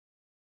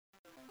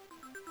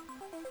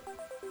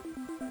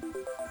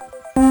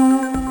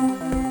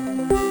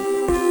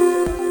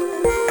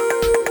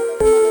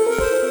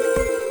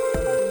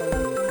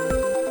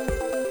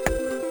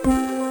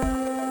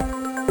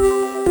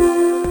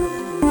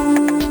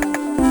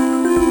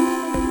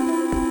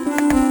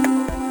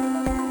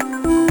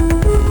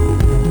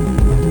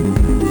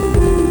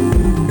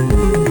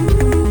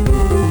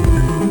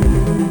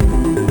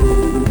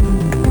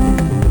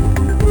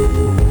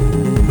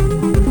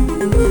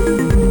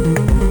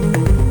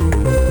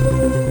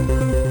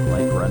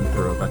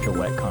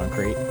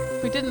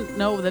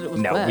know that it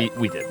was No, wet.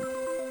 we didn't.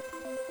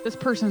 This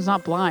person's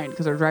not blind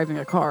because they're driving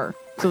a car.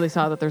 So they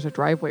saw that there's a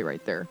driveway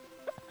right there.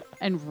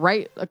 And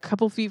right a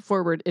couple feet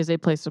forward is a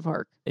place to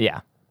park.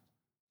 Yeah.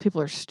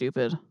 People are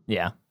stupid.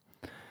 Yeah.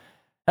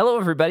 Hello,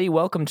 everybody.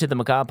 Welcome to the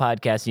Macaw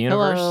Podcast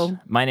Universe. Hello.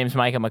 My name's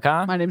Micah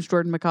Macaw. My name's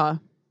Jordan McCaw.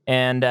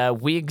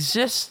 And we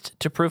exist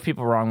to prove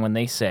people wrong when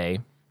they say.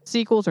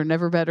 Sequels are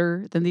never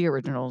better than the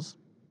originals.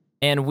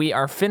 And we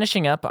are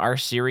finishing up our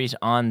series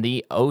on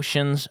the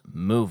Ocean's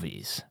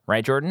movies.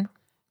 Right, Jordan?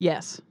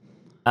 Yes.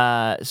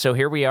 So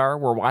here we are.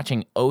 We're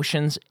watching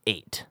Ocean's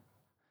 8.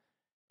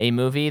 A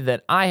movie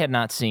that I had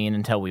not seen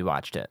until we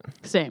watched it.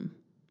 Same.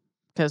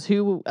 Because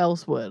who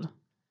else would?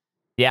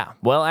 Yeah.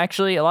 Well,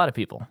 actually, a lot of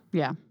people.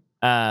 Yeah.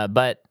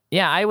 But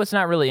yeah, I was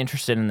not really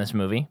interested in this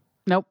movie.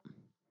 Nope.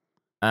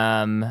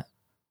 And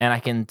I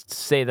can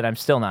say that I'm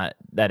still not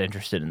that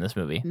interested in this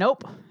movie.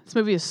 Nope. This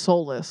movie is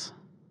soulless.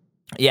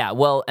 Yeah,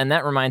 well, and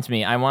that reminds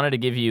me, I wanted to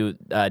give you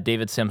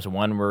David Sims'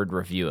 one-word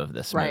review of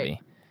this movie.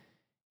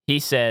 He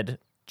said,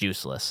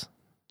 juiceless.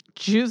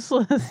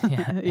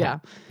 Juiceless? Yeah.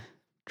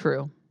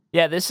 True.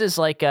 Yeah, this is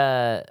like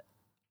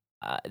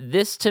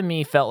this to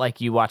me felt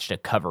like you watched a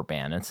cover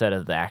band instead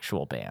of the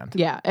actual band.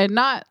 Yeah, and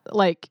not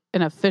like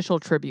an official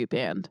tribute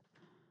band.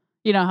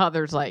 You know how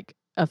there's like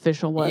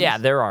official ones? Yeah,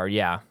 there are,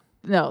 yeah.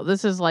 No,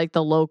 this is like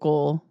the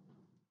local.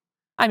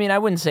 I mean, I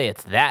wouldn't say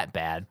it's that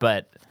bad,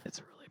 but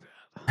It's really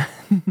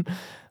bad.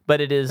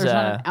 but it is. There's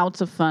not an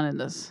ounce of fun in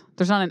this.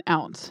 There's not an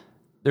ounce.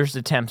 There's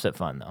attempts at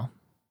fun, though.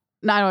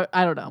 No,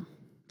 I don't know.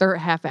 They're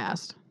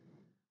half-assed.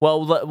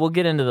 Well, we'll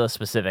get into those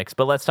specifics,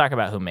 but let's talk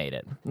about who made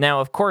it.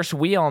 Now, of course,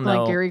 we all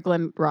know Like Gary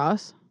Glenn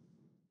Ross.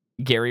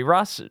 Gary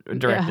Ross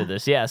directed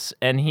this, yes,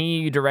 and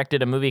he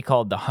directed a movie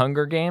called The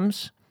Hunger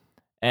Games.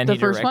 And The he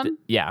first directed, one?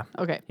 Yeah,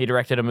 Okay. he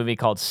directed a movie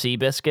called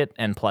Seabiscuit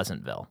and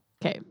Pleasantville.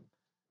 Okay.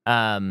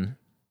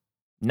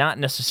 Not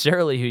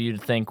necessarily who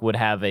you'd think would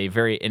have a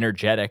very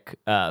energetic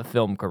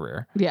film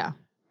career. Yeah.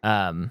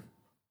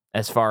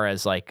 As far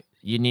as like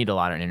you need a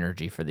lot of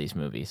energy for these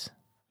movies.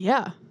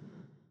 Yeah.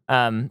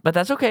 But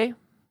that's okay.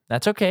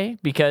 That's okay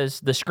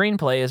because the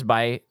screenplay is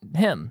by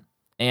him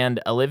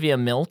and Olivia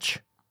Milch,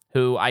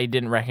 who I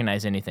didn't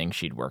recognize anything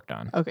she'd worked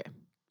on. Okay.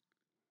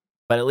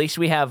 But at least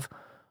we have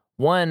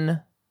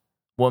one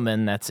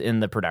woman that's in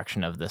the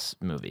production of this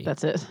movie.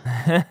 That's it.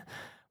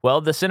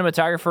 Well, the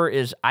cinematographer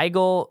is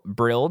Eigil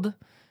Brild,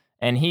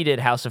 and he did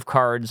House of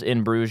Cards,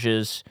 In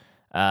Bruges,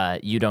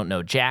 You Don't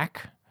Know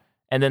Jack,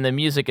 and then the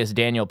music is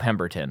Daniel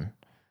Pemberton,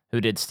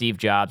 who did Steve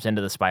Jobs,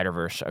 Into the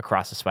Spider-Verse,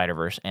 Across the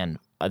Spider-Verse, and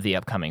the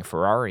upcoming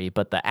Ferrari,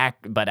 but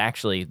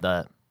actually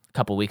the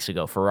couple weeks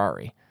ago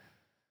Ferrari.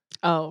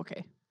 Oh,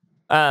 okay.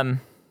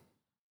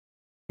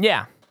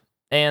 Yeah.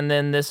 And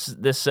then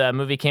this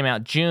movie came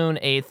out June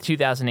 8th,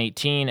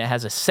 2018. It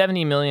has a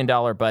 $70 million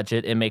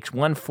budget. It makes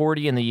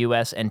 $140 in the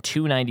US and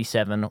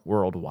 $297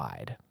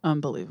 worldwide.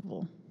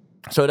 Unbelievable.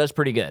 So it does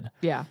pretty good.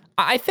 Yeah.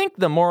 I think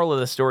the moral of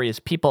the story is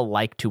people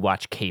like to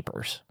watch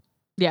capers.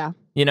 Yeah.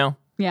 You know?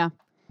 Yeah.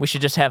 We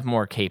should just have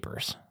more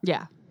capers.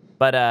 Yeah.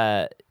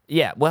 But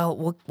yeah,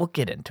 well, we'll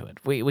get into it.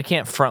 We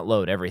can't front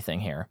load everything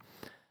here.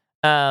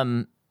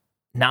 Not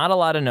a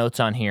lot of notes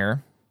on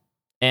here.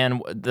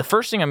 And the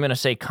first thing I'm going to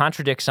say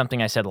contradicts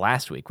something I said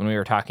last week when we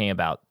were talking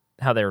about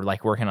how they're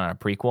like working on a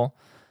prequel.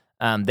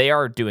 They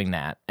are doing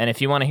that. And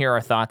if you want to hear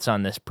our thoughts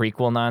on this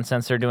prequel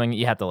nonsense they're doing,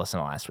 you have to listen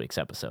to last week's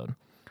episode.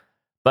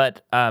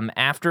 But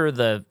after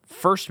the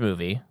first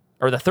movie,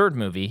 or the third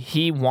movie,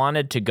 he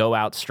wanted to go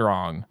out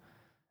strong.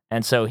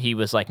 And so he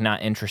was like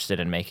not interested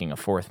in making a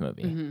fourth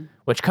movie,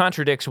 which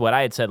contradicts what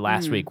I had said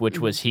last week, which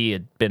was he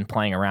had been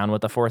playing around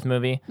with the fourth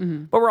movie.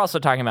 But we're also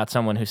talking about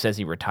someone who says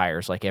he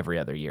retires like every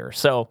other year.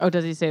 So Oh,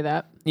 does he say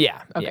that?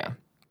 yeah, Okay.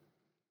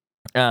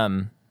 yeah.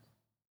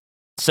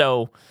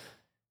 So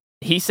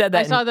he said that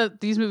I saw that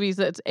these movies,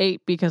 that's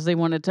 8 because they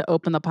wanted to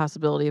open the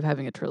possibility of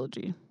having a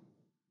trilogy.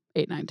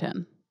 8, 9,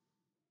 10.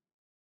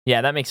 yeah,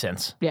 that makes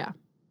sense. Yeah.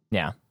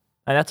 Yeah,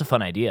 and that's a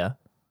fun idea.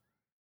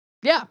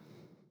 Yeah.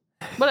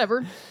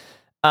 Whatever.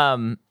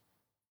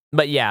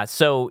 But yeah,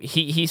 so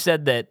he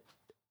said that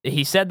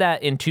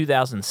in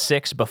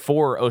 2006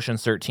 before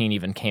Ocean's 13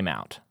 even came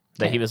out.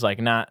 That Okay. he was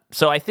like not.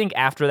 So I think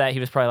after that he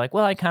was probably like,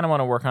 well, I kind of want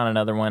to work on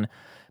another one.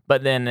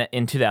 But then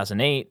in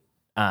 2008,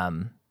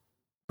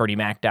 Bertie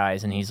Mac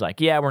dies, and he's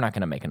like, yeah, we're not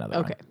going to make another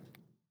one. Okay.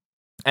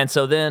 And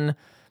so then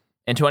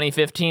in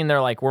 2015,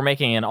 they're like, we're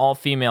making an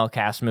all-female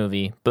cast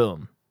movie.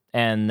 Boom.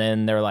 And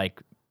then they're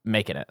like,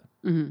 making it.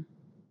 Mm-hmm.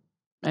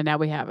 And now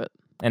we have it.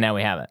 And now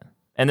we have it.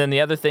 And then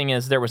the other thing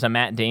is there was a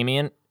Matt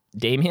Damon?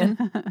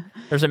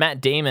 There's a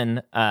Matt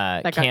Damon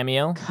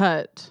cameo.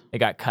 Cut It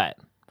got cut.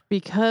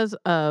 because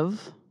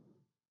of.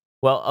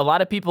 Well, a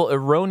lot of people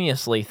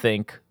erroneously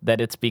think that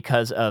it's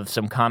because of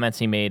some comments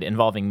he made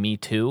involving Me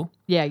Too.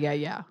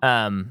 Yeah.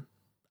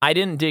 I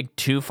didn't dig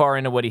too far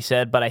into what he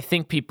said, but I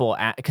think people,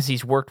 because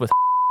he's worked with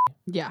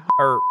Yeah.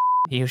 or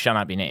He Who Shall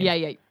Not Be Named.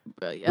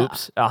 Yeah.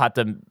 Oops, I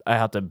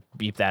have to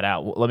beep that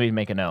out. Let me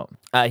make a note.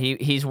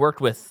 He's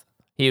worked with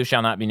He Who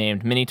Shall Not Be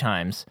Named many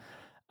times,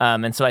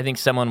 And so I think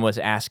someone was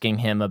asking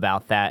him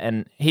about that,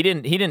 and he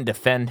didn't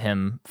defend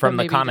him from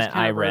the Maybe he just comment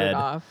kinda I wrote it read.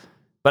 off.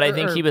 But I Or-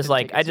 think or he was didn't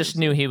like, take it I just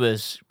seriously. knew he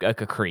was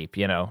like a creep,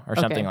 or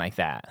something Okay. like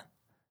that.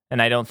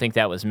 And I don't think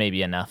that was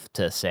maybe enough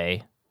to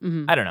say.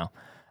 Mhm. I don't know.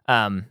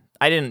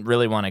 I didn't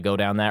really want to go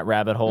down that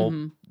rabbit hole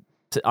Mhm.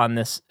 on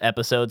this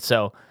episode.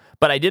 So,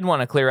 but I did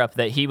want to clear up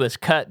that he was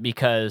cut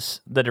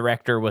because the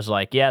director was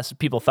like, yes,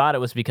 people thought it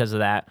was because of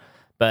that.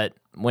 But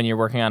when you're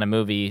working on a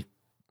movie,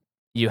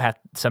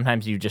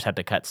 sometimes you just have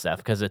to cut stuff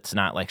because it's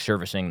not like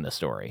servicing the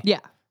story. Yeah.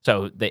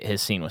 So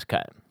his scene was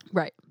cut.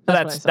 Right. So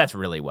That's what I saw. that's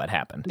really what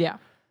happened. Yeah.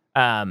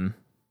 And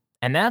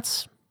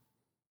that's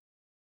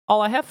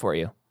all I have for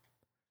you.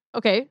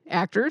 Okay.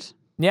 Actors.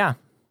 Yeah.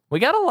 We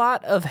got a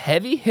lot of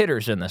heavy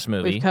hitters in this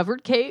movie. We've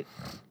covered Kate.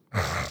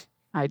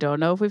 I don't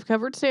know if we've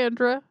covered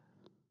Sandra.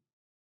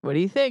 What do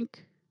you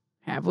think?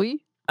 Have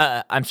we?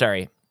 I'm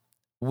sorry.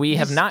 We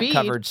have not Speed,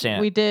 covered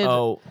Sandra. we did.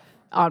 Oh,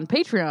 On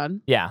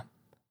Patreon, yeah.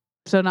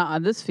 so not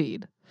on this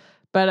feed.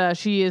 But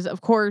she is,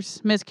 of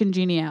course, Miss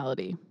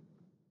Congeniality.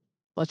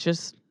 Let's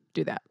just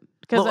do that.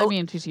 Because, Well, I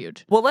mean, she's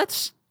huge. Well,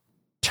 let's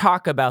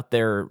talk about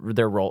their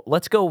role.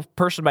 Let's go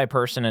person by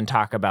person and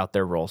talk about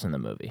their roles in the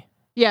movie.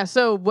 Yeah,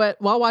 so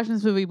while watching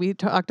this movie, we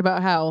talked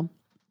about how,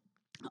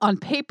 on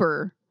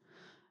paper,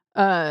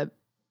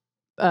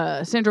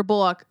 Sandra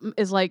Bullock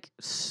is like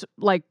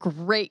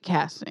great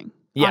casting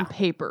on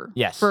paper.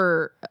 Yes.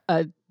 For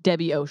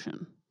Debbie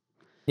Ocean.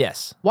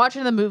 Yes.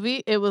 Watching the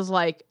movie, it was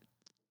like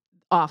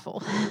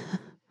awful.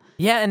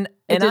 Yeah, and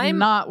It did I'm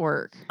not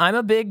work. I'm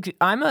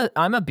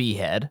a B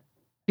head,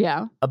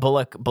 Yeah. a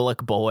Bullock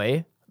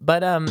boy,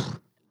 but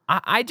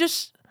I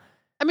just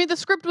I mean, the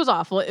script was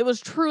awful. It was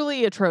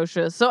truly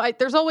atrocious. So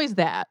there's always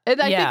that. And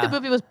I Yeah. think the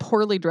movie was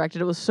poorly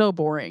directed. It was so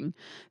boring.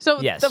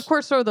 So, Yes. of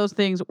course, there are those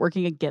things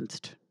working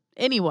against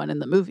anyone in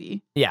the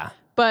movie. yeah,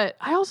 But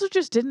I also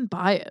just didn't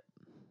buy it.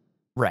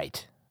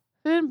 right.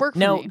 It didn't work for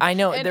No, me. I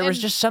know And- there was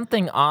and just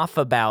something off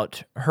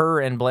about her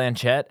and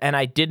Blanchett, and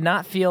I did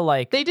not feel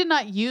like They did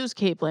not use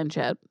Kate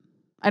Blanchett.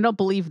 I don't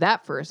believe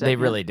that for a second. they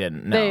really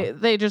didn't. No.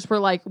 They just were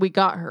like, we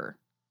got her.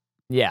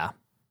 Yeah.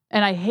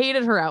 And I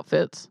hated her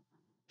outfits.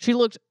 She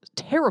looked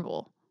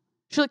terrible.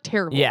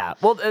 Yeah.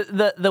 Well,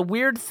 the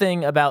weird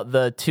thing about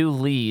the two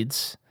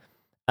leads,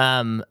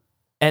 and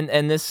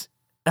this,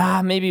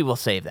 maybe we'll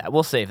save that.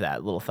 We'll save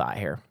that little thought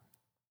here.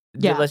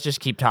 Yeah. Let's just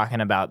keep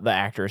talking about the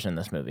actors in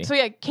this movie. So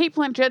yeah, Kate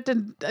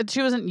Blanchett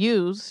she wasn't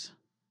used,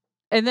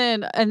 and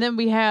then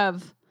we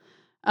have,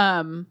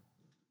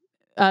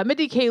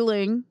 Mindy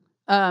Kaling,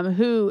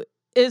 who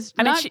is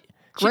I mean, not she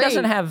great.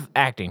 doesn't have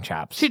acting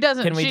chops. She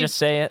doesn't. Can we just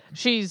say it?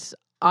 She's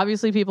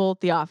obviously people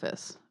at The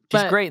Office.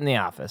 She's but- great in The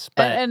Office,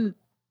 but and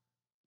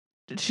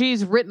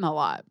she's written a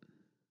lot,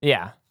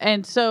 yeah,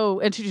 and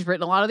she's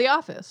written a lot of The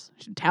Office.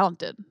 She's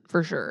talented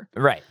for sure.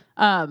 right.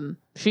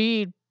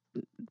 She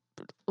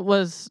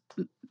was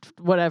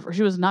whatever.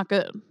 She was not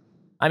good.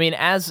 I mean,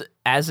 as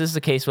is the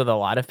case with a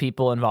lot of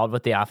people involved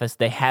with The Office,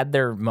 they had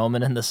their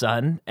moment in the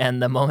sun,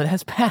 and the moment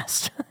has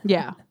passed.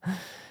 Yeah.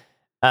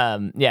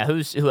 Yeah.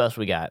 Who else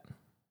we got?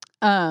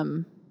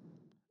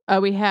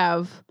 We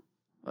have.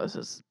 Oh, this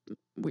is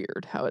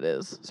weird how it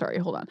is. Sorry,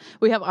 hold on.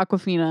 We have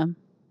Aquafina,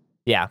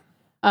 Yeah.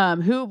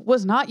 who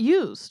was not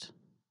used.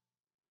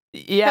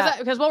 Yeah.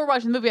 Because while we're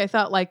watching the movie, I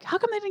thought, like, how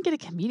come they didn't get a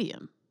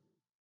comedian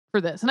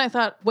for this? And I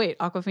thought, wait,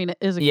 Aquafina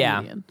is a Yeah.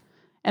 comedian.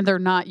 And they're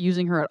not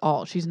using her at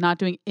all. She's not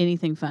doing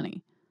anything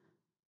funny.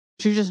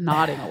 She's just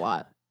nodding a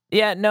lot.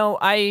 Yeah. No,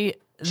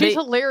 She's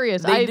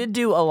hilarious. They did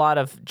do a lot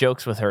of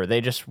jokes with her.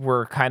 They just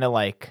were kind of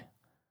like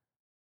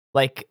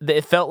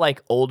it felt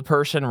like old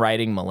person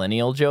writing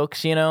millennial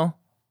jokes,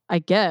 I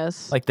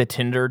guess. like the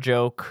Tinder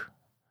joke.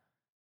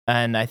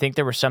 And I think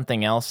there was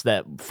something else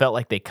that felt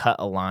like they cut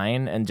a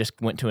line and just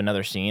went to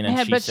another scene, and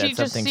she said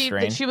something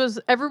strange.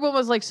 Everyone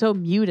was like so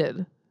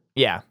muted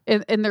Yeah.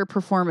 in their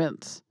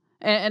performance.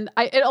 And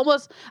I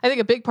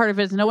think a big part of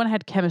it is no one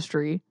had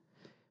chemistry.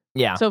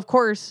 Yeah. So of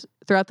course,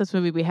 throughout this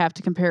movie, we have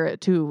to compare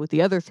it to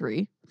the other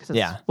three because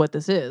that's what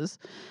this is.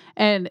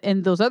 And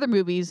in those other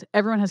movies,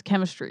 everyone has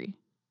chemistry.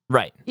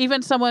 Right.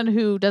 Even someone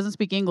who doesn't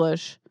speak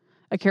English,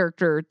 a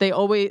character, they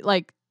always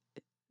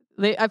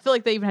I feel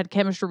like they even had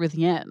chemistry with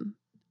Yen,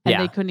 and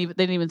they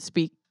didn't even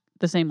speak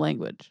the same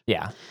language.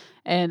 Yeah.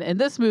 And in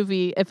this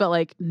movie, it felt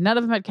like none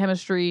of them had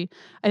chemistry.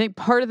 I think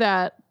part of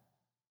that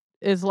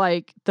is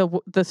like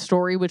the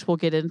story, which we'll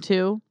get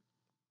into.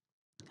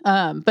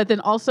 But then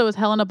also is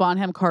Helena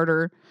Bonham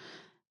Carter.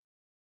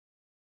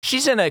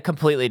 She's in a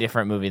completely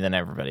different movie than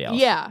everybody else.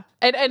 Yeah.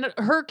 And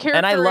her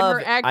character and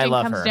her acting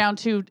comes down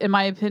to, in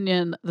my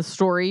opinion, the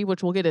story,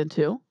 which we'll get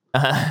into,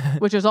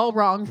 which is all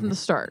wrong from the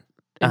start,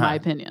 in my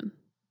opinion.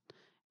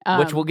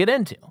 Which we'll get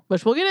into.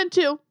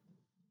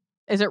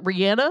 Is it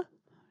Rihanna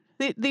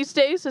these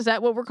days? Is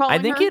that what we're calling her?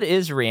 I think it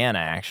is Rihanna,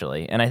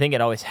 actually, and I think it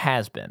always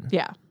has been.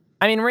 Yeah.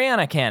 I mean,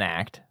 Rihanna can't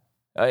act.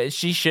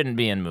 She shouldn't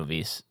be in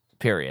movies,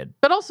 period.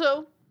 But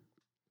also,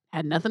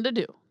 had nothing to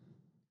do.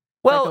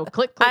 Well,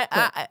 click, click,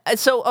 click.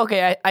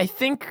 I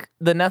think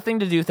the nothing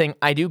to do thing,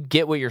 I do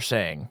get what you're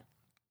saying.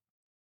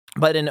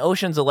 But in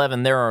Ocean's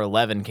 11, there are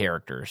 11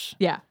 characters.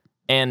 Yeah.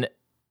 And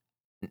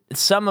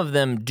some of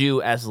them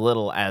do as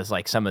little as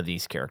like some of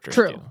these characters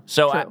True. do.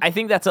 So True. I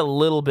think that's a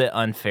little bit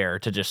unfair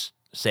to just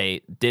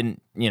say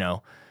didn't,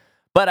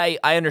 but I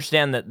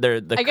understand that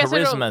the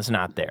charisma is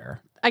not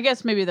there. I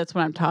guess maybe that's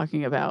what I'm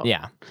talking about.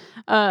 Yeah.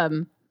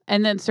 And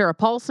then Sarah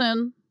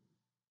Paulson.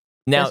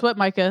 Now, guess what,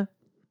 Micah?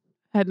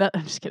 I'm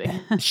just kidding.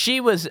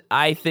 she was,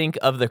 I think,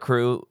 of the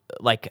crew,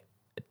 like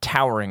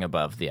towering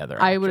above the other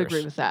actors. I would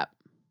agree with that.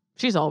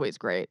 She's always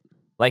great.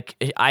 Like,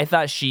 I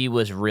thought she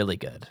was really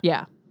good.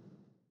 Yeah.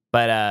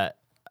 But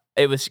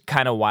it was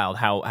kind of wild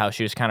how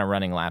she was kind of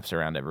running laps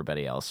around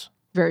everybody else.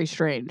 Very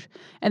strange.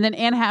 And then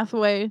Anne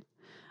Hathaway.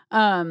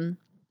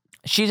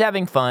 She's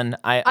having fun.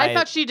 I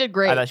thought she did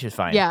great. I thought she was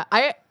fine. Yeah.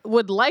 I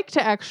would like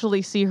to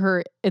actually see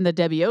her in the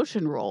Debbie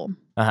Ocean role.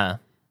 Uh-huh.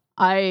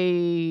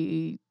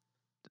 I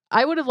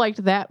would have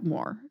liked that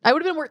more. I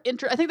would have been more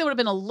I think that would have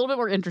been a little bit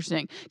more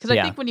interesting. Because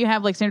I think when you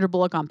have like Sandra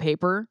Bullock on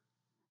paper,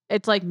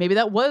 it's like maybe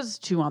that was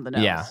too on the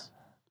nose. Yeah.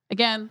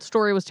 Again,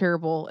 story was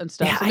terrible and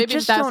stuff. Yeah, so maybe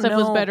if that stuff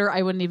was better,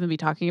 I wouldn't even be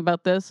talking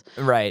about this.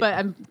 Right. But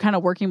I'm kind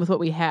of working with what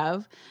we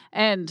have.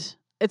 And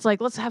it's like,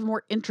 let's have a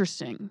more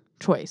interesting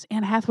choice.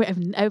 Anne Hathaway,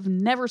 I've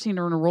never seen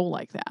her in a role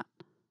like that.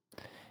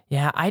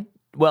 Yeah,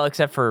 well,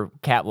 except for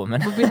Catwoman.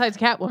 Besides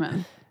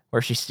Catwoman.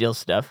 Where she steals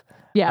stuff.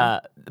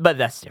 Yeah. But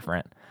that's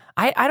different.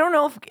 I don't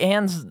know if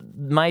Anne's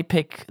my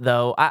pick,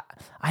 though.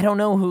 I don't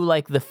know who,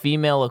 like, the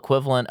female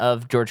equivalent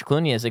of George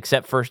Clooney is,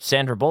 except for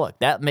Sandra Bullock.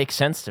 That makes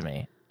sense to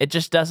me. It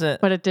just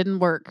doesn't. But it didn't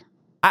work.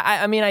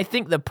 I mean, I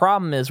think the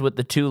problem is with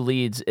the two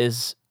leads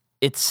is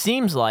it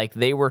seems like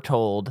they were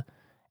told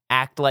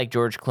act like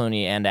George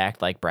Clooney and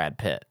act like Brad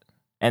Pitt.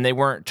 And they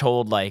weren't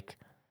told, like,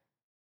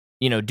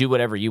 do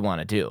whatever you want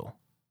to do.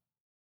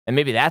 And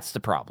maybe that's the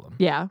problem.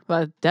 Yeah,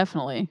 but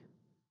definitely.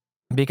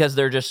 Because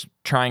they're just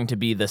trying to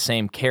be the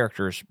same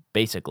characters,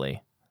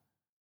 basically.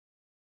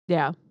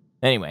 Yeah.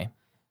 Anyway.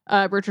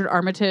 Richard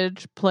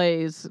Armitage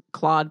plays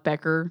Claude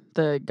Becker,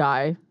 the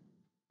guy.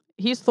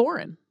 He's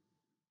Thorin.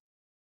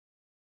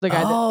 The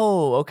guy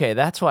okay.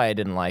 That's why I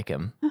didn't like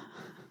him.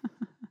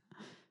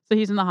 So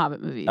he's in the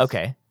Hobbit movies.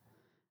 Okay.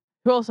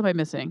 Who else am I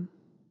missing?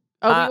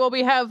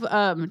 We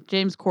have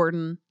James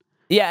Corden.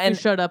 Yeah, and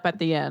who showed up at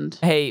the end.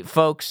 Hey,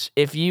 folks,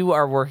 if you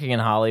are working in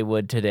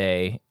Hollywood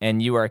today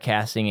and you are a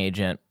casting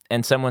agent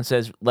and someone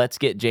says, let's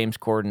get James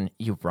Corden,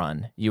 you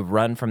run. You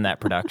run from that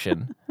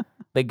production.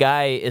 The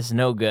guy is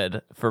no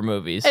good for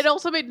movies. It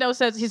also made no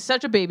sense. He's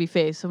such a baby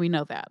face, so we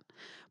know that.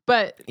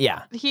 But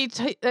yeah,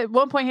 at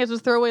one point he has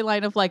this throwaway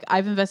line of like,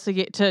 I've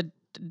investigated to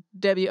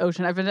Debbie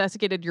Ocean. I've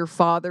investigated your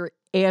father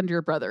and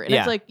your brother. And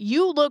it's like,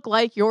 you look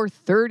like you're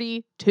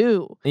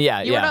 32.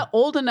 Yeah, you are not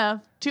old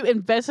enough to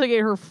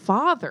investigate her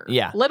father.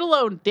 Yeah. Let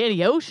alone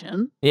Danny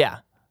Ocean. Yeah.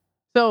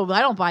 So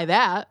I don't buy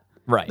that.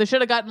 Right. They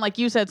should have gotten, like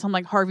you said, some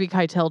like Harvey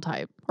Keitel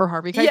type or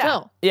Harvey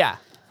Keitel. Yeah.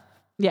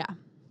 Yeah.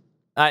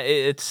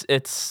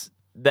 It's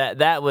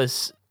that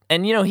was,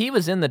 and he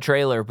was in the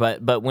trailer,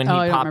 but when he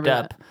popped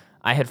up,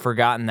 I had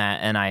forgotten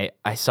that, and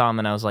I saw him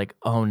and I was like,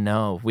 oh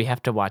no, we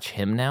have to watch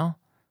him now?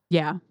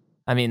 Yeah.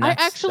 I mean,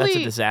 that's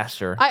a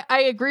disaster.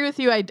 I agree with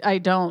you. I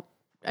don't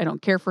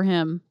care for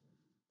him.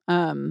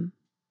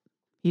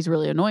 He's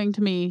really annoying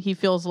to me. He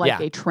feels like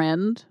a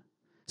trend.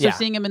 So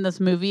seeing him in this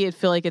movie, I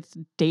feel like it's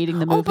dating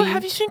the movie. Oh, but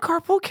have you seen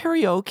Carpool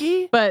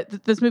Karaoke?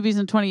 But this movie's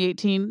in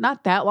 2018,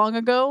 not that long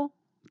ago.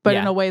 But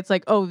in a way, it's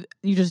like, oh,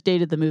 you just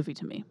dated the movie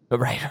to me.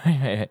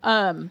 Right.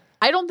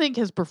 I don't think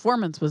his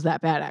performance was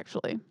that bad,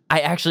 actually.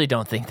 I actually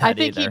don't think that I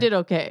think he did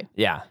okay.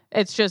 Yeah.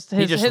 It's just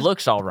he just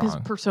looks all wrong. His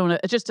persona,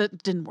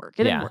 it didn't work.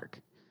 It didn't work.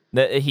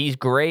 He's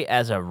great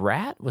as a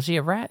rat. Was he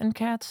a rat in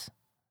Cats?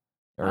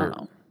 I don't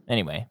know.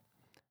 Anyway.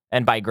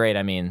 And by great,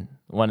 I mean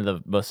one of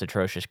the most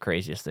atrocious,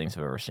 craziest things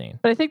I've ever seen.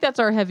 But I think that's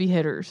our heavy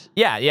hitters.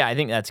 Yeah, I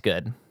think that's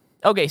good.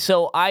 Okay,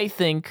 so I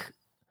think,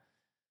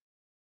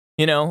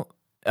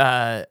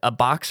 a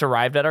box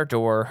arrived at our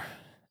door,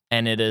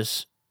 and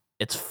it's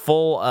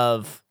full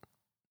of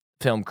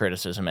film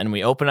criticism, and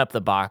we open up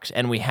the box,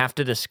 and we have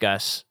to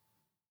discuss,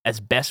 as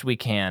best we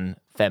can,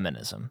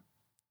 feminism.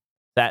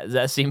 Does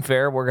that seem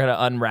fair? We're going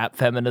to unwrap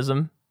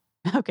feminism?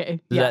 Okay.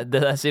 Does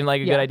that seem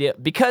like a good idea?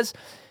 Because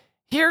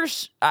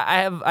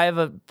I have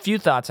a few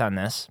thoughts on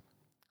this.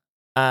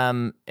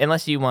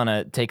 Unless you want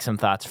to take some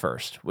thoughts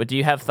first. Do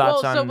you have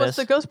thoughts on this?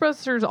 Was the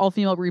Ghostbusters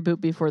all-female reboot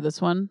before this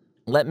one?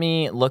 Let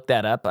me look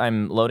that up.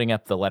 I'm loading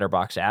up the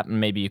Letterboxd app, and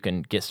maybe you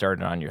can get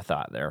started on your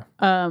thought there.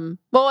 Well,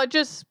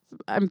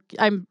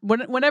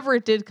 whenever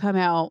it did come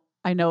out,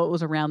 I know it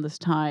was around this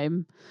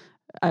time.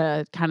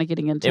 Kind of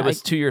getting into it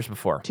was 2 years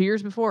before. 2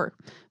 years before,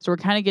 so we're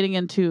kind of getting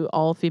into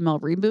all-female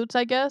reboots,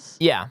 I guess.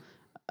 Yeah.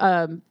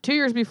 2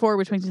 years before,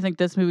 which makes me think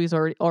this movie's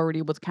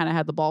already was kind of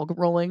had the ball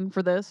rolling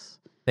for this.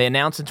 They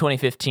announced in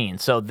 2015,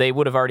 so they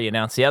would have already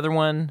announced the other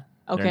one.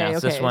 Okay.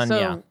 This one,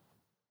 so,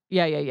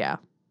 yeah.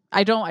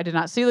 I did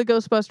not see the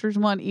Ghostbusters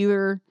one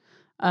either.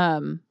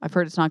 I've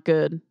heard it's not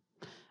good.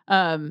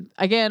 Again,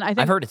 I think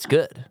I've heard it's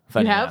good.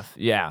 Funny you have? Enough.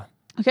 Yeah.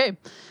 Okay.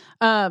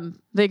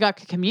 They got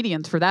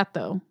comedians for that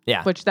though.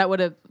 Yeah. Which that would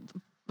have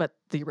but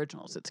the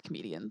originals, it's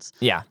comedians.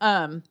 Yeah.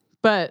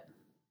 But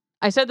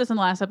I said this in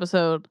the last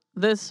episode.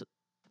 This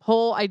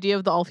whole idea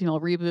of the all-female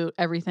reboot,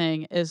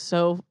 everything is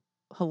so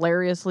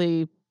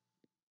hilariously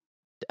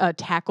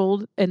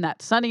tackled in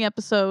that Sunny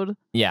episode.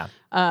 Yeah.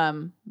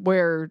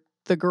 Where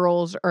the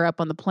girls are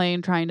up on the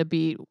plane trying to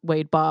beat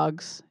Wade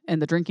Boggs in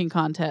the drinking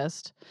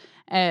contest,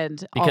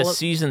 and Because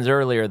seasons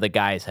earlier, the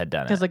guys had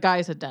done it. Because the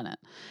guys had done it.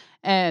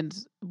 And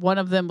one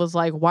of them was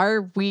like, why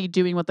are we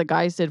doing what the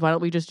guys did? Why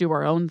don't we just do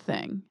our own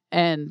thing?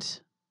 And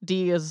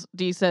D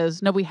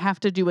says, no, we have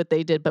to do what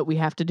they did, but we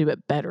have to do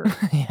it better.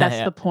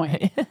 That's the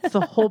point. It's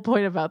the whole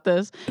point about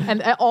this.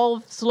 And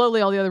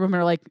slowly all the other women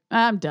are like,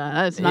 I'm done.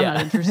 I'm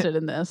not interested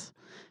in this.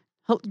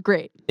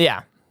 Great.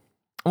 Yeah.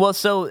 Well,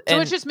 so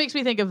it just makes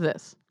me think of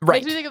this. Right.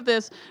 Makes me think of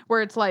this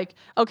where it's like,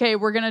 okay,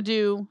 we're going to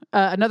do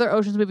another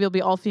Ocean's movie. It'll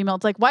be all female.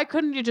 It's like, why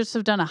couldn't you just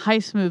have done a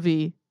heist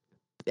movie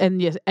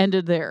and you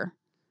ended there?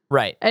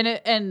 Right.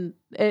 And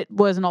it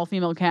was an all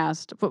female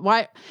cast. But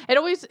why?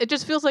 It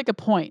just feels like a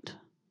point.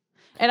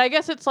 And I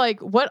guess it's like,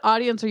 what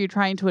audience are you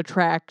trying to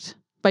attract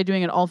by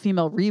doing an all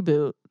female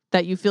reboot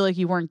that you feel like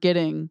you weren't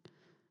getting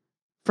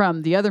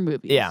from the other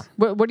movies? Yeah.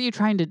 What are you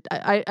trying to?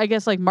 I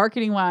guess like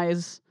marketing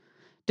wise.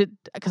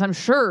 Because I'm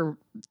sure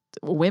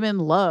women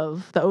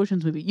love the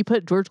Ocean's movie. You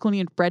put George Clooney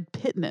and Brad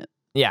Pitt in it.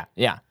 Yeah,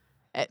 yeah.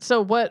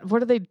 So what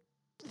are they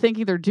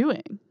thinking they're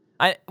doing?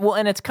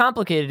 And it's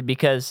complicated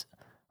because,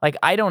 like,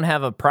 I don't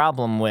have a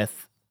problem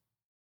with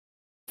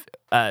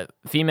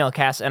female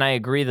cast, and I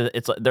agree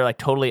that they're like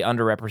totally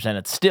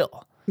underrepresented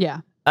still. Yeah.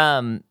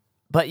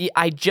 But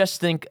I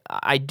just think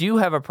I do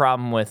have a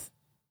problem with,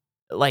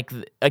 like,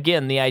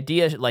 again, the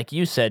idea, like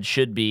you said,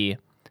 should be,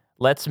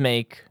 let's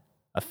make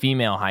a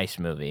female heist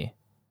movie.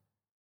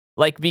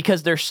 Like,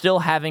 because they're still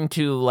having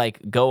to, like,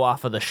 go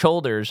off of the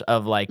shoulders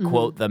of, like,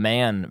 quote, the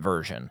man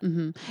version.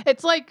 Mm-hmm.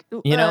 It's like,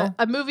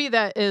 a movie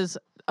that is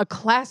a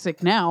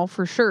classic now,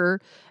 for sure,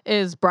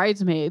 is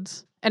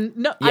Bridesmaids. And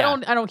no, yeah.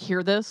 I don't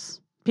hear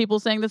people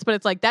saying this, but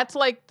it's like, that's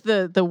like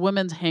the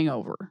women's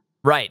Hangover.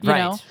 Right, you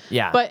know?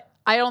 Yeah. But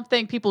I don't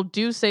think people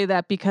do say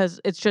that because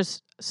it's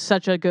just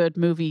such a good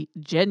movie,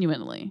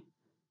 genuinely.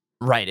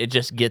 Right, it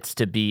just gets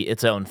to be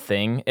its own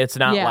thing. It's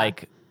not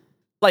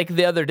like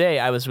the other day,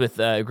 I was with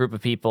a group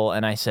of people,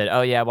 and I said,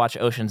 oh, yeah, watch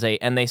Ocean's 8.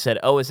 And they said,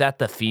 oh, is that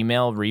the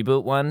female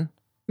reboot one?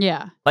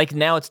 Yeah. Like,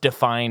 now it's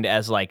defined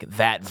as, like,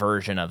 that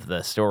version of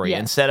the story.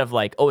 Yes. Instead of,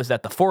 like, oh, is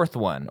that the fourth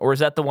one? Or is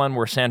that the one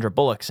where Sandra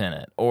Bullock's in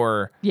it?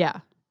 Or... Yeah.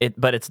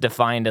 But it's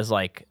defined as,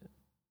 like,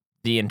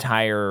 the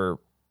entire,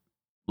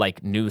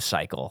 like, news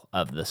cycle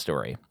of the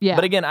story. Yeah.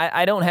 But again,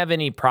 I don't have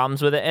any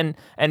problems with it.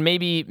 And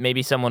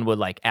maybe someone would,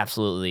 like,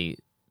 absolutely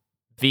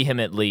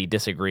vehemently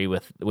disagree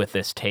with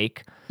this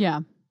take. Yeah.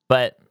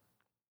 But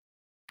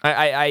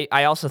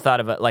I also thought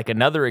of like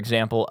another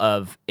example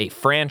of a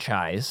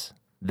franchise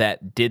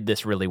that did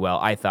this really well,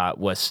 I thought,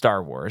 was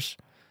Star Wars,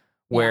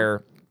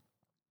 where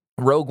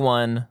Rogue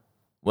One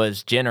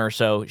was Jyn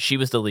Erso. She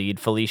was the lead.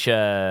 Felicity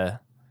Jones.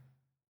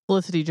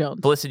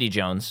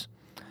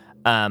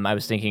 I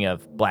was thinking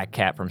of Black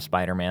Cat from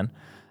Spider-Man.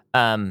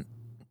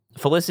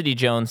 Felicity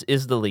Jones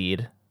is the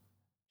lead.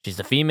 She's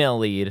the female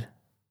lead,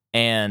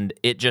 and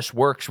it just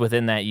works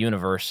within that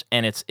universe,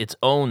 and it's its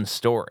own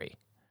story.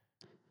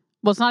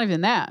 Well, it's not even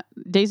that.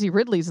 Daisy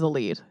Ridley's the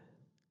lead.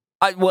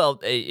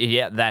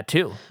 Yeah, that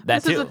too.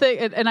 This is the thing,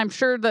 and I'm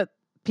sure that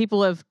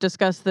people have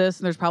discussed this,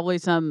 and there's probably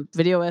some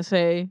video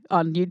essay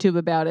on YouTube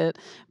about it,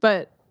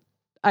 but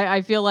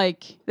I feel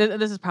like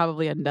this is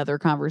probably another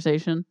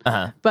conversation.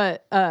 Uh-huh.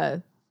 But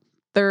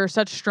there are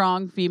such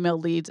strong female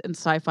leads in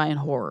sci-fi and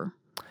horror.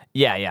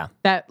 Yeah.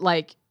 That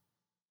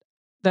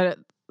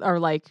are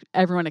like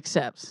everyone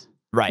accepts.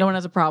 Right. No one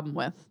has a problem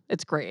with.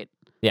 It's great.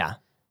 Yeah.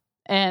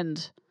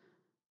 And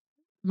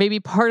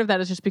maybe part of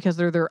that is just because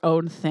they're their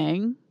own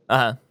thing.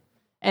 Uh-huh.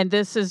 And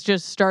this is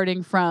just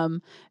starting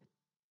from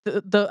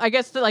I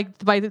guess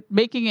by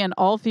making an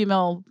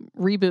all-female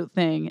reboot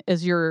thing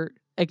is you're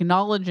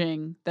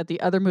acknowledging that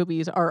the other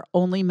movies are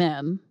only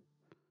men.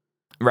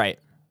 Right.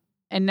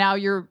 And now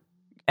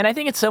and I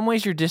think in some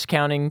ways you're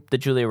discounting the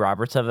Julia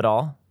Roberts of it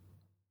all.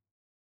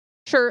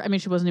 Sure. I mean,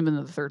 she wasn't even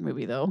in the third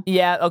movie, though.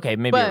 Yeah, okay.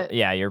 Maybe,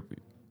 you're...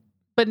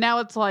 But now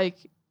it's like...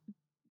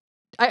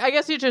 I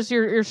guess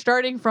you're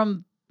starting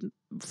from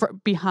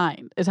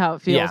behind, is how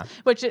it feels. Yeah.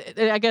 Which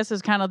I guess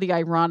is kind of the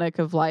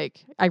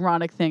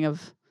ironic thing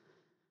of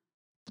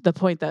the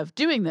point of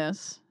doing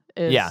this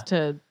is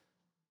to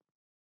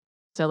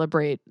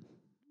celebrate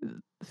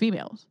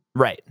females.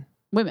 Right.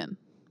 Women.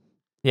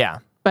 Yeah.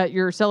 But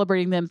you're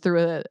celebrating them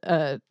through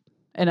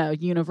in a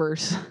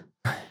universe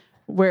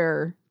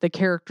where the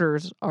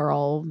characters are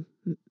all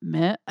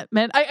men.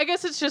 I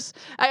guess it's just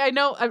I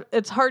know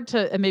it's hard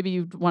to, and maybe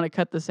you want to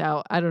cut this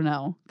out. I don't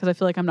know, because I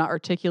feel like I'm not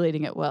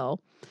articulating it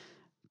well.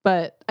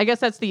 But I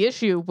guess that's the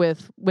issue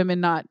with women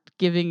not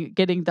getting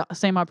the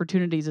same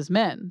opportunities as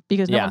men,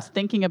 because no one's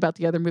thinking about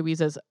the other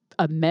movies as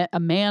a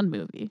man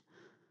movie.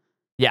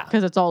 Yeah,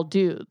 because it's all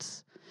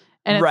dudes,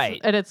 and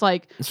right, and it's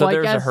like so well,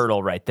 there's a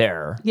hurdle right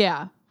there.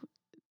 Yeah.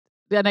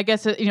 and I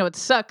guess it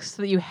sucks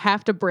that you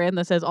have to brand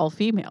this as all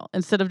female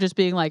instead of just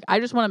being like, I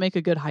just want to make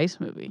a good heist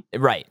movie,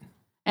 Right.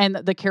 and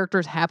the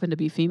characters happen to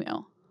be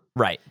female.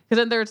 Right.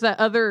 Because then there's that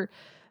other,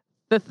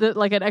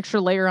 like an extra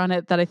layer on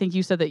it that I think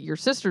you said that your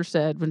sister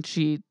said when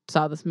she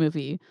saw this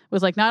movie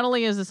was like, not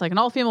only is this like an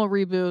all female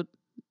reboot,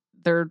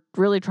 they're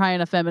really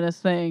trying a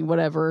feminist thing,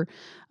 whatever.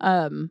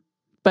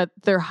 But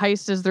their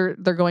heist is they're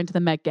going to the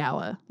Met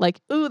Gala.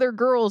 Like, ooh, they're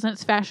girls and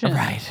it's fashion.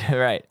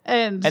 Right.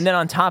 And then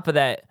on top of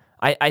that,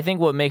 I think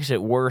what makes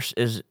it worse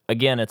is,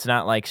 again, it's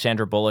not like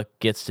Sandra Bullock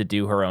gets to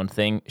do her own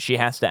thing. She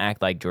has to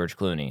act like George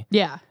Clooney.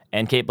 Yeah.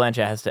 And Cate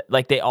Blanchett has to,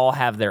 like, they all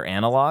have their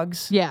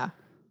analogs. Yeah.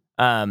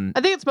 I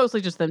think it's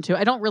mostly just them two.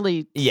 I don't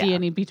really see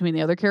any between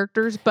the other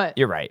characters, but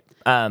you're right.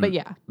 But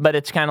yeah. But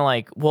it's kind of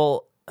like,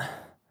 well,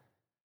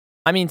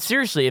 I mean,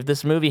 seriously, if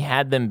this movie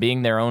had them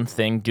being their own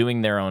thing,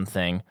 doing their own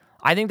thing,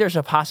 I think there's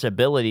a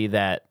possibility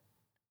that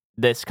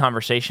this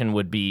conversation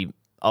would be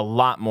a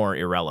lot more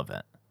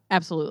irrelevant.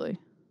 Absolutely.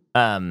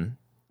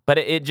 But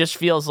it just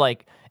feels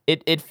like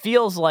it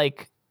feels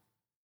like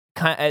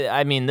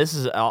I mean,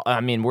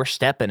 we're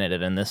stepping at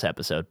it in this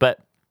episode, but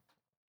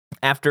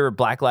after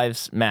Black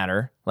Lives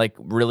Matter like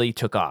really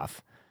took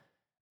off,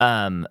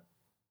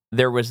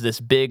 there was this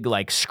big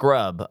like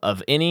scrub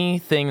of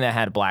anything that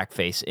had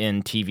blackface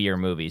in TV or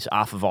movies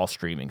off of all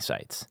streaming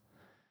sites.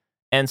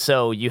 And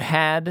so you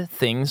had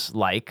things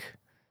like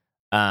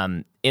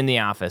in The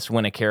Office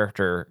when a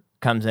character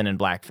comes in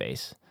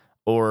blackface,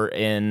 or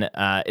in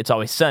It's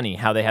Always Sunny,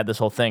 how they had this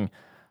whole thing.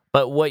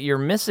 But what you're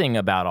missing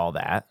about all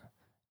that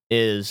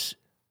is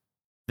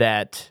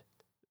that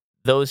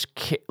those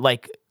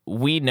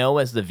we know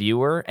as the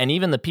viewer, and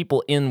even the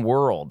people in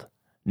world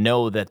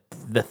know that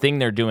the thing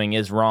they're doing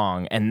is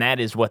wrong, and that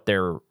is what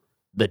the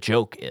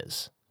joke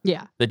is.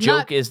 Yeah. The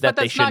joke is that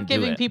they shouldn't do it.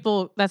 That's not giving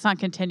people, that's not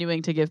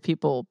continuing to give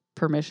people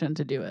permission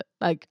to do it.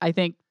 Like, I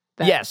think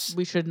that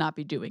we should not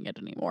be doing it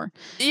anymore.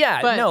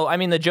 Yeah, but, no, I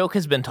mean, the joke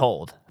has been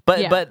told. But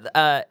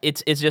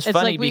it's just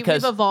funny like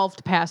because we've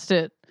evolved past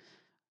it.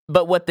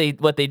 But what they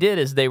did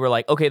is they were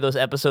like, okay, those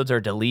episodes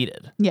are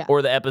deleted. Yeah.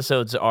 Or the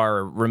episodes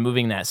are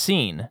removing that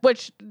scene.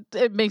 Which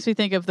it makes me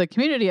think of the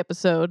Community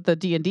episode, the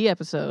D&D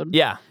episode.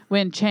 Yeah.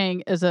 When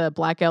Chang is a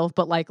black elf,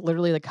 but like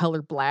literally the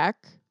color black.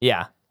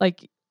 Yeah.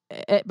 Like,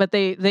 but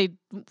they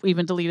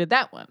even deleted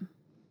that one.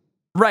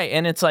 Right,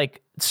 and it's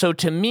like, so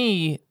to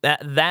me,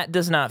 that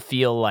does not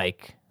feel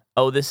like,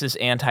 oh, this is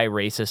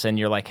anti-racist and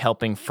you're like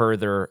helping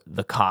further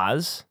the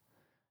cause.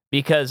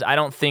 Because I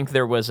don't think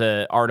there was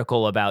an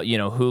article about,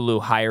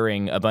 Hulu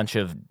hiring a bunch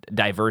of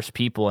diverse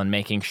people and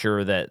making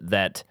sure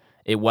that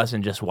it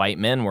wasn't just white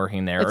men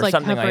working there, it's or like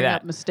something like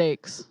that. Up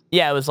mistakes.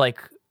 Yeah, it was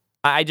like,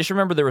 I just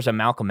remember there was a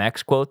Malcolm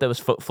X quote that was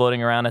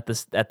floating around at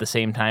the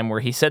same time where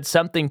he said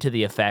something to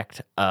the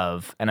effect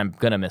of, and I'm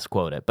gonna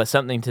misquote it, but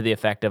something to the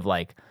effect of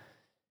like,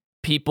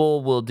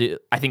 people will do,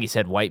 I think he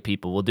said white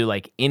people will do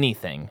like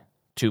anything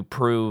to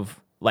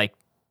prove like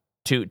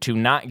to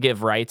not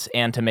give rights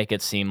and to make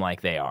it seem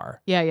like they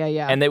are. Yeah.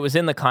 And it was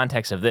in the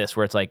context of this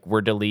where it's like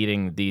we're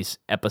deleting these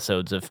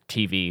episodes of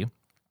TV.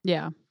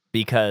 Yeah.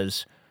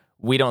 Because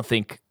we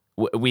think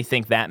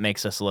that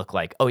makes us look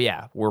like, oh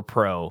yeah, we're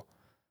pro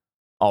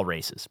all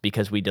races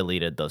because we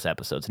deleted those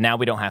episodes. Now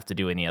we don't have to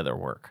do any other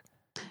work.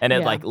 And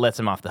it like lets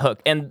them off the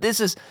hook. And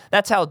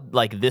that's how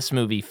like this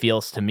movie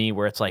feels to me,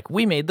 where it's like,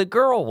 we made the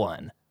girl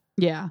one.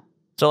 Yeah.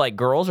 So like,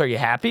 girls, are you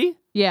happy?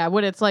 Yeah,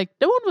 when it's like,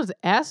 no one was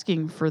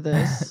asking for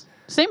this.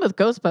 Same with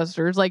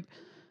Ghostbusters. Like,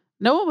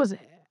 no one was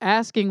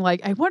asking,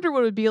 like, I wonder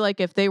what it would be like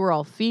if they were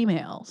all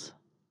females.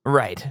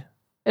 Right.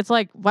 It's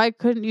like, why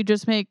couldn't you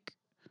just make,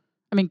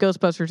 I mean,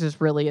 Ghostbusters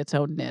is really its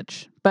own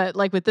niche. But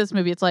like with this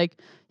movie, it's like,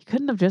 you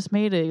couldn't have just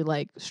made a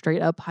like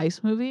straight up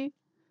heist movie?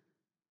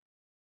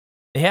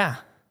 Yeah.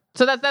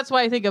 So that's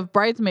why I think of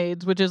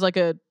Bridesmaids, which is like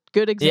a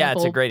good example. Yeah,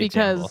 it's a great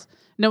example. Because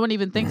no one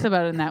even thinks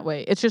about it in that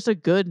way. It's just a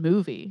good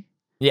movie.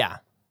 Yeah.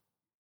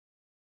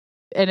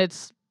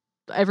 And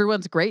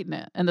everyone's great in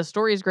it, and the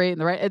story is great,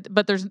 and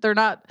but they're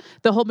not,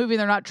 the whole movie,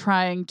 they're not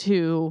trying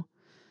to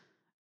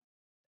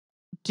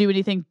do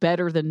anything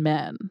better than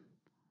men.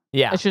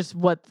 Yeah. It's just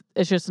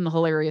an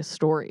hilarious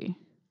story.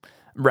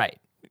 Right.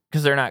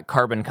 Because they're not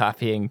carbon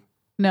copying.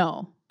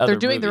 No. They're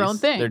doing their own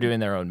thing. They're doing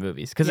their own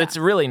movies. Because it's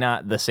really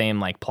not the same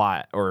like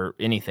plot or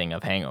anything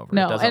of Hangover.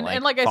 No,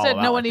 and like I said,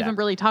 no one even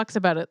really talks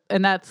about it,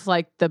 and that's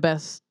like the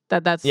best,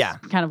 that's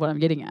kind of what I'm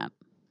getting at.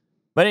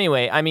 But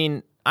anyway, I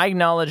mean, I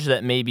acknowledge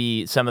that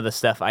maybe some of the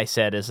stuff I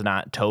said is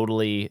not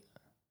totally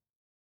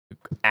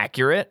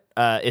accurate.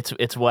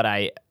 It's what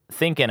I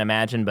think and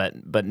imagine,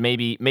 but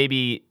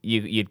maybe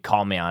you'd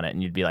call me on it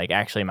and you'd be like,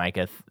 actually,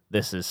 Micah,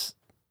 this is,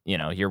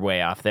 you're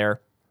way off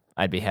there.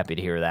 I'd be happy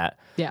to hear that.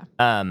 Yeah.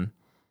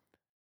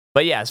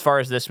 But yeah, as far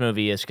as this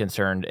movie is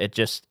concerned,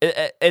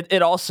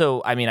 it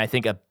also, I mean, I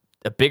think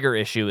a bigger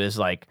issue is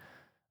like,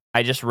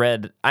 I just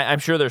read, I'm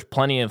sure there's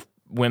plenty of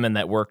women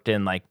that worked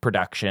in like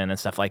production and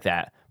stuff like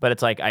that, but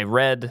it's like I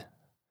read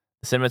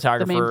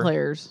cinematographer, the main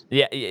players,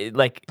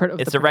 like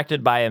it's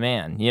directed by a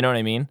man, you know what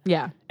I mean?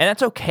 Yeah. And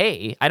that's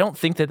okay. I don't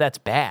think that that's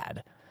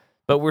bad,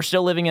 But we're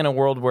still living in a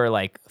world where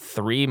like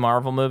 3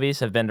 Marvel movies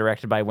have been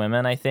directed by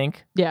women, I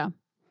think. Yeah.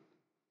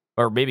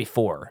 Or maybe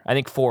 4. I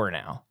think 4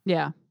 now.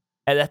 Yeah.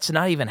 And that's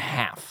not even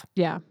half.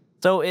 Yeah.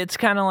 So it's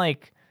kind of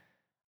like,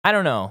 I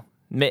don't know,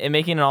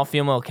 making an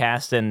all-female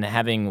cast and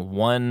having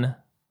one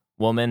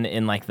woman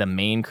in like the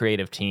main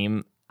creative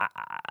team.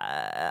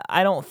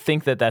 I don't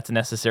think that that's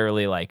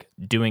necessarily like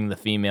doing the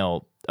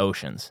female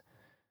Oceans.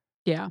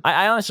 Yeah.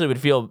 I honestly would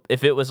feel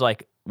if it was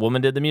like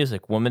woman did the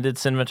music, woman did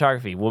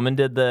cinematography, woman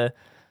did the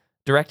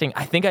directing,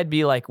 I think I'd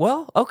be like,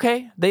 well,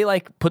 okay. They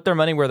like put their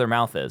money where their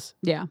mouth is.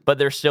 Yeah. But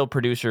they're still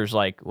producers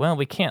like, well,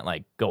 we can't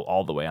like go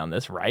all the way on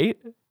this, right?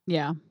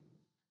 Yeah.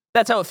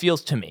 That's how it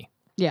feels to me.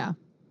 Yeah.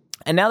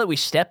 And now that we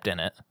stepped in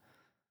it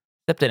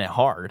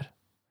hard,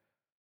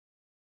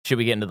 should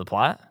we get into the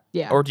plot?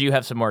 Yeah. Or do you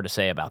have some more to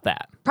say about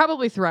that?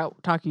 Probably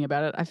throughout talking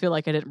about it, I feel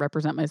like I didn't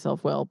represent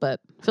myself well, but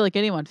I feel like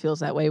anyone feels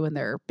that way when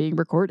they're being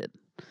recorded.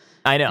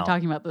 I know. And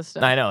talking about this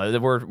stuff. I know.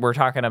 We're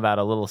talking about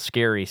a little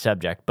scary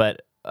subject,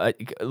 but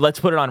let's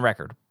put it on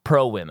record.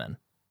 Pro women.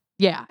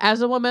 Yeah.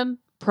 As a woman,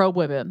 pro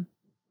women.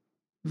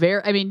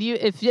 I mean,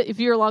 if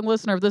you're a long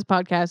listener of this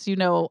podcast, you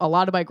know a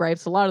lot of my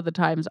gripes a lot of the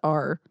times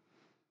are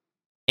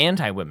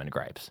Anti-women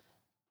gripes.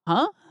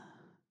 Huh?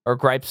 Or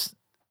gripes.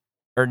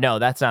 Or no,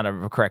 that's not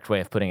a correct way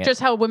of putting it.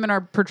 Just how women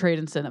are portrayed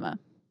in cinema.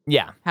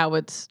 Yeah. How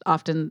it's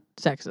often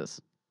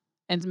sexist.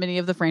 And many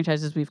of the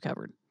franchises we've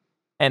covered.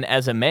 And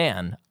as a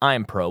man,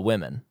 I'm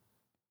pro-women.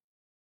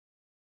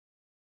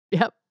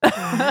 Yep. All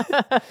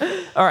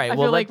right. I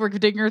feel like we're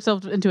digging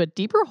ourselves into a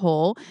deeper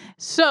hole.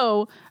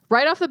 So,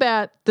 right off the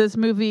bat, this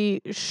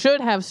movie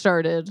should have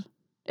started.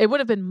 It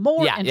would have been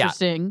more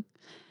interesting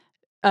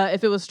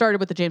if it was started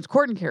with the James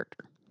Corden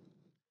character.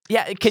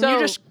 Yeah. Can you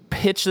just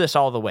pitch this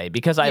all the way?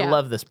 Because I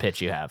love this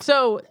pitch you have.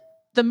 So,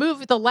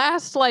 the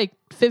last like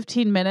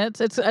 15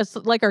 minutes, it's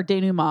like our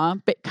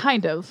denouement, but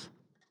kind of.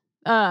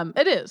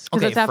 It is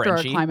because it's after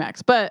Frenchie. our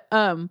climax. But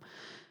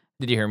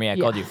did you hear me? I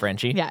called you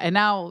Frenchie. Yeah, and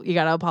now you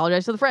got to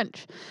apologize to the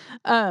French.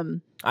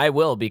 I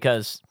will,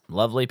 because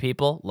lovely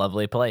people,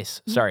 lovely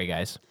place. Sorry,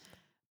 guys.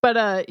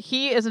 But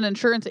he is an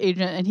insurance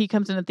agent, and he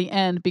comes in at the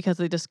end because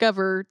they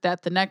discover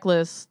that the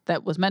necklace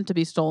that was meant to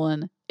be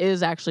stolen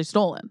is actually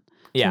stolen.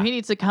 Yeah. So he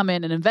needs to come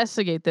in and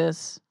investigate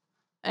this.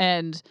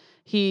 And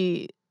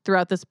he,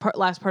 throughout this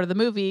last part of the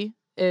movie,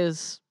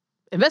 is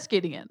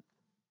investigating it.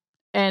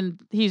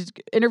 And he's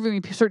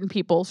interviewing certain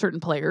people, certain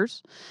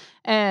players.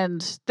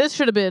 And this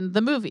should have been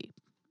the movie.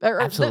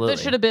 Absolutely.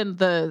 This should have been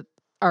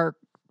our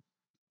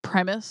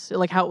premise,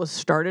 like how it was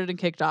started and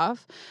kicked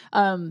off.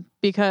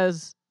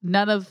 Because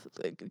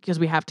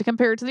we have to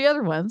compare it to the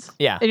other ones.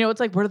 Yeah. And,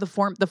 it's like,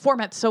 the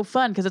format's so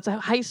fun because it's a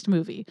heist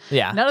movie.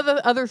 Yeah. None of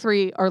the other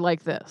 3 are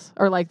like this,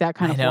 or like that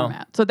kind of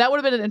format. So that would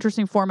have been an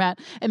interesting format.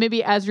 And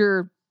maybe as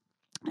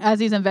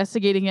he's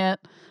investigating it,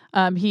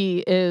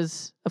 he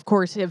is, of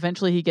course,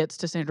 eventually he gets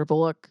to Sandra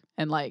Bullock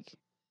and like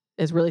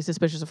is really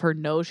suspicious of her,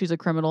 knows she's a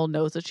criminal,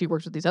 knows that she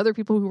works with these other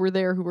people who were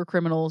there who were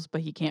criminals,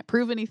 but he can't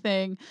prove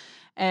anything.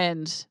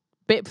 And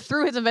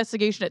through his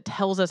investigation, it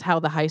tells us how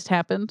the heist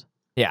happened.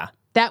 Yeah.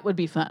 That would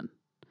be fun.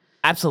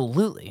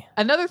 Absolutely.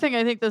 Another thing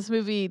I think this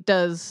movie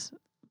does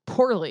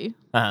poorly,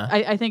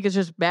 I think is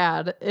just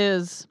bad,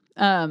 is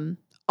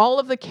all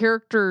of the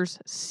characters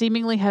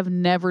seemingly have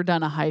never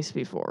done a heist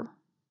before.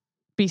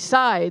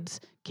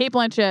 Besides Cate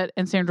Blanchett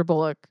and Sandra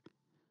Bullock.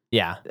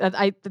 Yeah.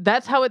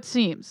 That's how it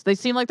seems. They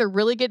seem like they're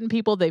really getting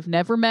people they've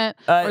never met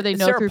or they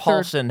know Sarah through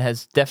Paulson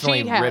has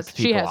definitely ripped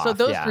people off. So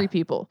those 3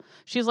 people.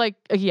 She's like,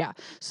 yeah.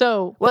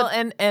 So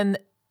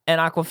and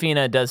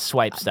Awkwafina does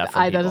swipe stuff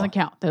from that people. doesn't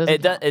count.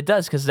 It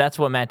does, because that's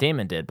what Matt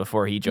Damon did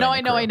before he joined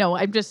the crew. I know.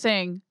 I'm just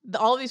saying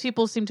all of these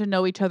people seem to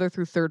know each other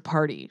through third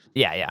party.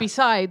 Yeah.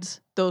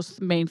 Besides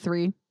those main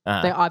 3,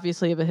 they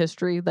obviously have a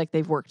history, like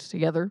they've worked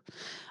together.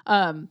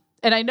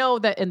 And I know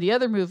that in the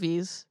other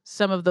movies,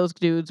 some of those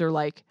dudes are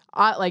like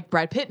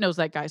Brad Pitt knows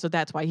that guy, so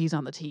that's why he's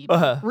on the team.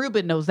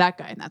 Ruben knows that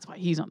guy, and that's why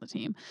he's on the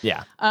team.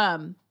 Yeah.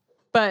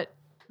 But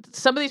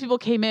some of these people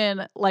came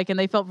in and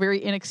they felt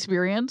very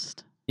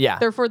inexperienced. Yeah.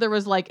 Therefore, there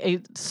was like a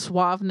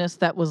suaveness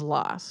that was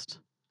lost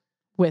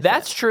with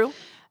That's it. True.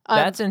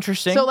 That's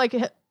interesting. So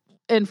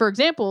and for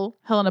example,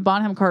 Helena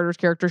Bonham Carter's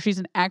character, she's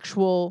an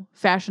actual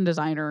fashion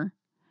designer,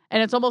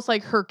 and it's almost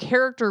like her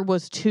character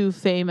was too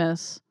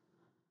famous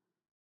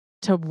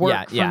to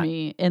work for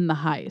me in the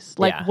heist.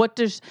 What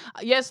does...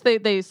 Yes,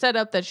 they set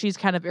up that she's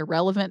kind of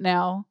irrelevant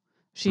now.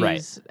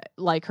 She's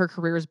like, her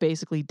career is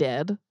basically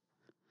dead.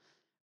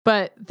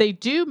 But they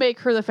do make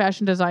her the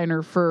fashion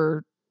designer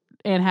for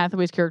Anne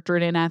Hathaway's character,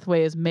 and Anne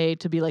Hathaway is made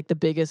to be like the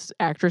biggest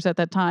actress at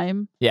that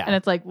time. Yeah. And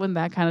it's like, wouldn't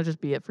that kind of just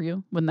be it for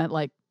you? Wouldn't that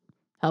like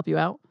help you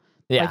out?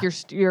 Yeah.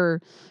 Like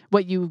your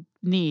what you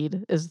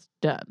need is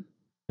done.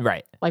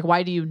 Right. Like,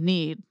 why do you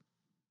need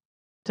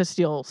to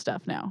steal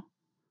stuff now?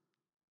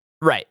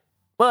 Right.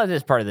 Well, that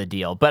is part of the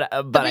deal, but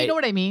you know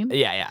what I mean?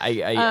 Yeah,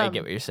 I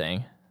get what you're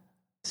saying.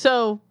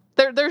 So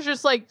there's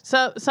just like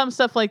some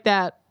stuff like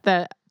that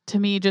to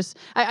me just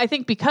I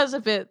think because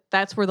of it,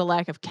 that's where the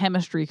lack of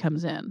chemistry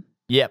comes in.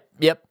 Yep.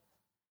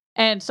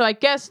 And so I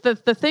guess the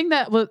thing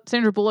that was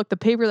Sandra Bullock, the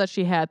paper that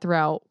she had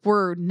throughout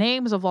were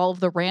names of all of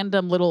the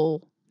random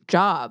little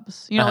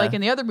jobs. You know, like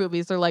in the other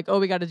movies, they're like, oh,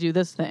 we got to do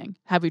this thing.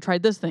 Have we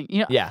tried this thing?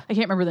 You know, Yeah. I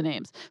can't remember the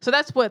names. So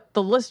that's what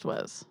the list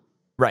was.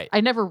 Right.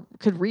 I never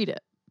could read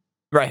it.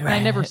 Right. And I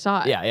never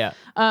saw it. Yeah.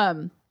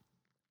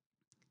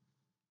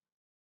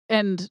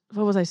 And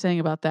what was I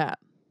saying about that?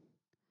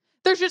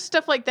 There's just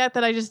stuff like that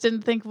I just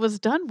didn't think was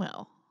done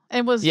well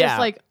and was just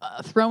like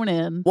thrown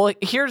in. Well,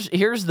 here's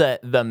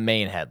the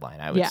main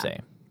headline, I would say.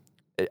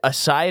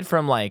 Aside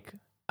from like,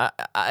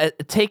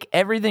 take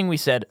everything we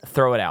said,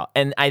 throw it out.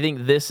 And I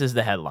think this is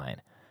the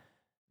headline.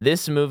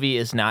 This movie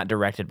is not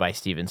directed by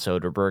Steven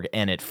Soderbergh,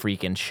 and it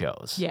freaking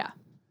shows. Yeah.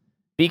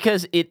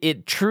 Because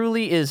it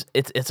truly is,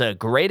 it's a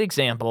great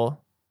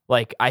example.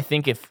 Like, I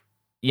think if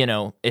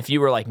you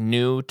were like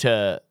new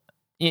to,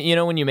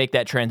 when you make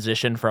that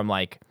transition from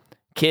like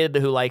kid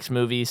who likes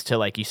movies to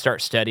like you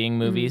start studying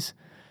movies,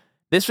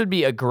 this would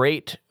be a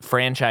great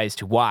franchise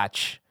to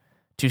watch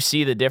to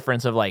see the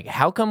difference of like,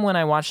 how come when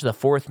I watch the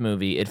fourth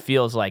movie, it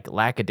feels like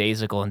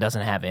lackadaisical and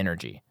doesn't have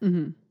energy?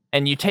 Mm-hmm.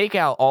 And you take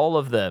out all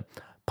of the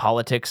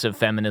politics of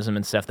feminism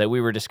and stuff that we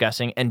were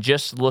discussing and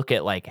just look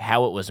at like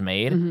how it was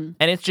made, and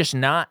it's just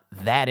not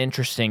that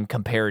interesting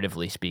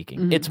comparatively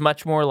speaking. It's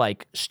much more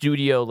like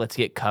studio, let's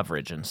get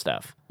coverage and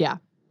stuff. Yeah.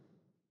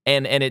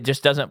 And it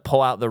just doesn't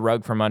pull out the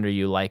rug from under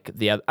you like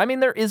the other. I mean,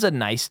 there is a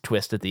nice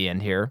twist at the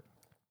end here.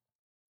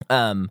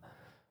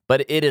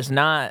 But it is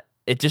not,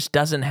 it just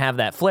doesn't have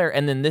that flair.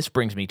 And then this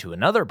brings me to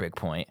another big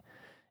point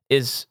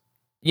is,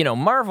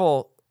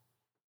 Marvel,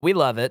 we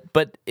love it,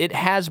 but it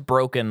has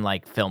broken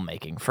like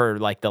filmmaking for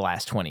like the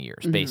last 20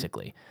 years,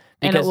 basically.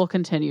 And it will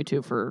continue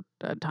to for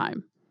a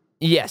time.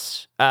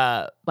 Yes.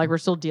 Like we're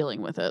still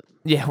dealing with it.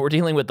 Yeah, we're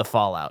dealing with the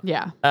fallout.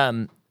 Yeah.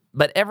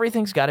 But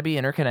everything's got to be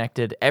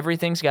interconnected.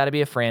 Everything's got to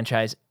be a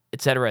franchise,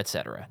 et cetera, et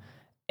cetera.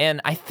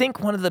 And I think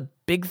one of the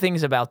big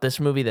things about this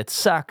movie that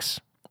sucks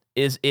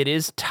is it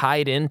is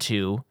tied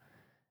into,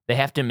 they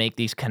have to make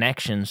these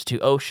connections to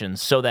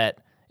Oceans so that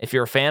if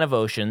you're a fan of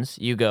Oceans,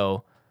 you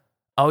go,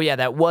 oh yeah,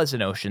 that was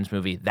an Oceans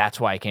movie. That's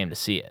why I came to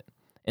see it.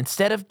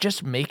 Instead of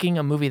just making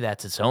a movie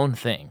that's its own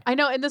thing. I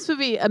know, and this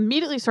movie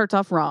immediately starts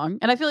off wrong.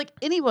 And I feel like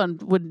anyone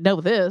would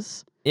know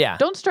this. Yeah.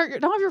 Don't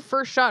have your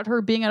first shot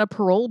her being on a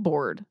parole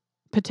board,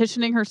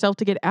 petitioning herself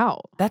to get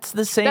out. That's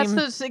the same.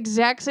 That's the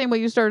exact same way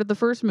you started the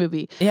first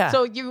movie. Yeah.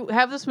 So you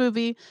have this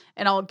movie,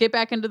 and I'll get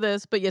back into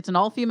this, but it's an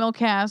all-female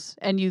cast,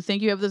 and you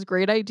think you have this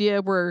great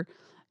idea where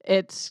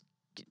you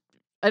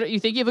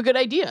think you have a good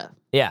idea.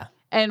 Yeah.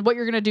 And what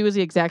you're going to do is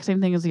the exact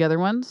same thing as the other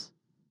ones.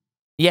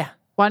 Yeah.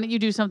 Why don't you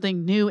do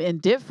something new and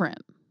different?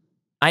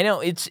 I know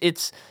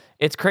it's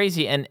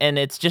crazy, and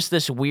it's just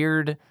this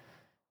weird.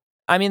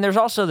 I mean, there's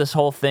also this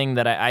whole thing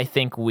that I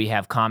think we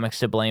have comics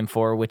to blame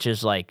for, which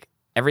is like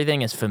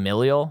everything is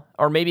familial,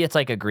 or maybe it's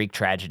like a Greek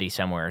tragedy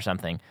somewhere or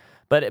something.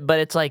 But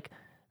it's like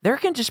there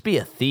can just be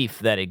a thief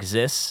that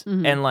exists,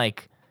 and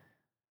like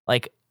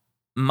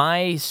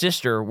my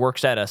sister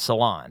works at a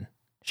salon.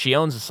 She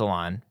owns a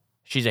salon.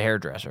 She's a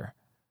hairdresser.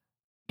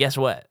 Guess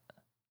what?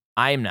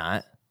 I'm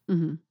not.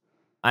 Mm-hmm.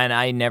 And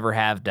I never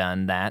have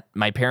done that.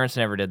 My parents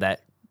never did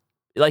that.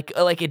 Like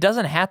it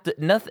doesn't have to,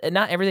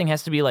 not everything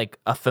has to be like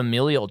a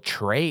familial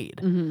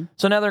trade. Mm-hmm.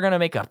 So now they're going to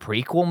make a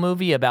prequel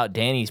movie about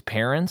Danny's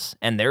parents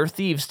and they're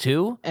thieves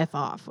too. F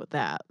off with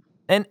that.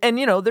 And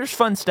there's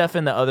fun stuff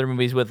in the other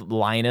movies with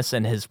Linus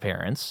and his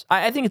parents.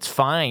 I think it's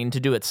fine to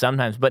do it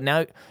sometimes, but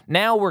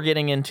now we're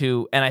getting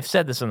into, and I've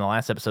said this in the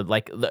last episode,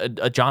 like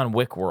a John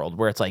Wick world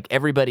where it's like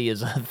everybody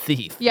is a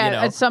thief.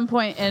 Yeah, at some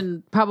point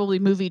in probably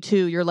movie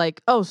 2, you're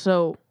like, oh,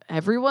 so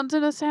everyone's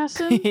an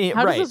assassin?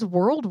 How does this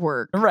world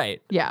work?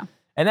 Right. Yeah.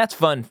 And that's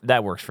fun.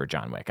 That works for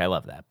John Wick. I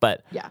love that.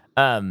 But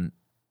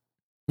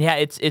yeah,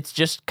 it's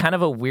just kind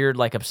of a weird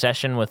like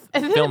obsession with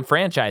film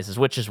franchises,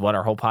 which is what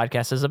our whole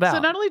podcast is about. So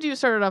not only do you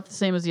start it off the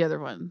same as the other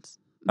ones,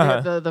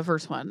 the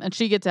first one, and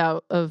she gets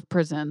out of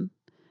prison,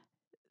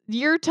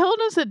 you're telling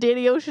us that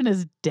Danny Ocean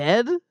is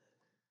dead?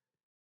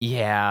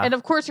 Yeah. And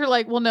of course you're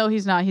like, well, no,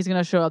 he's not. He's going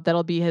to show up.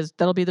 That'll be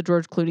the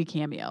George Clooney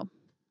cameo.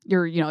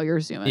 You're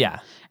assuming. Yeah.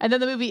 And then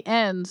the movie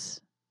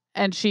ends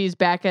and she's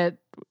back at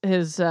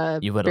his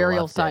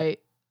burial site.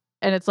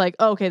 And it's like,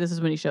 oh, okay, this is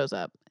when he shows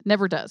up.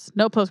 Never does.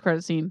 No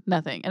post-credit scene,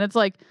 nothing. And it's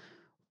like,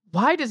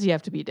 why does he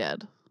have to be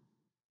dead?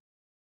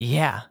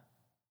 Yeah.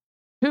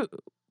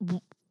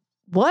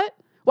 What?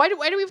 Why do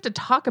we have to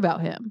talk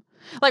about him?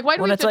 Like, why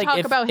do we have to talk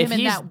about him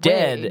in that way? If he's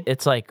dead,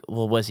 it's like,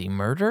 well, was he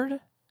murdered?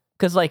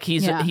 Because like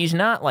he's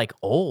not like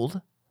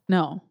old.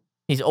 No.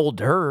 He's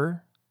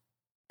older.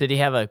 Did he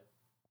have a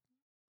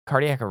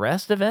cardiac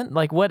arrest event?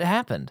 Like, what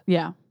happened?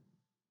 Yeah.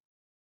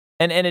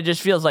 And it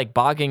just feels like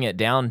bogging it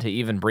down to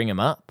even bring him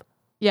up.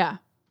 Yeah.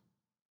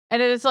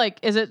 And it's like,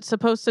 is it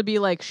supposed to be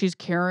like she's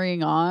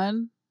carrying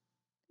on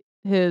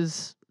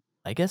his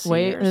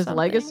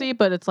legacy,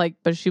 but it's like,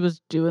 but she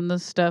was doing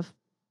this stuff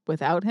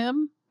without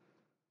him?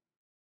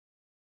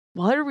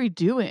 What are we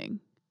doing?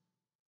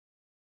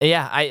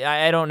 Yeah,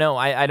 I don't know.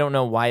 I don't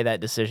know why that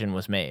decision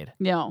was made.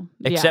 No.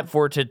 Except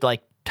for to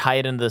like tie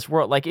it into this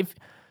world. Like if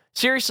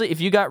seriously, if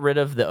you got rid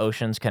of the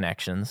Ocean's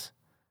connections,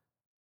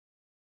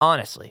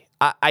 honestly,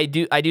 I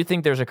do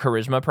think there's a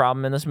charisma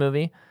problem in this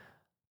movie.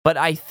 But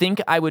I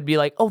think I would be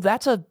like, oh,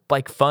 that's a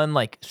like fun,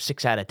 like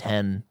 6 out of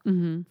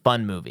 10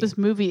 fun movie. This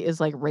movie is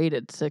like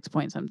rated 6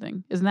 point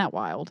something. Isn't that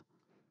wild?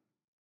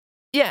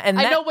 Yeah, and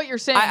I know what you're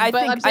saying,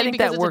 but I'm saying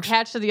because it's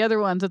attached to the other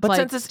ones, it's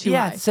like too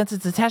high. Since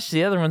it's attached to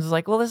the other ones, it's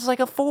like, well, this is like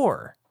a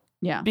 4.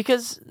 Yeah.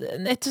 Because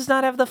it does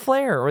not have the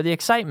flair or the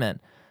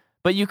excitement.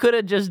 But you could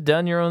have just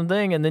done your own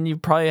thing, and then you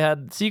probably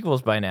had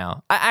sequels by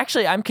now.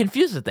 I'm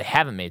confused that they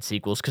haven't made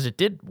sequels because it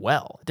did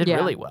well. It did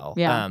really well.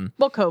 Yeah.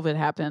 Well, COVID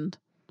happened.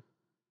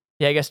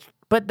 Yeah, I guess,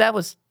 but that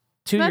was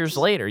 2 years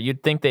later.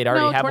 You'd think they'd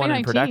already have one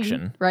in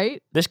production.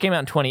 Right? This came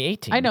out in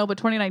 2018. I know, but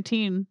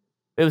 2019.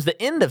 It was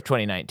the end of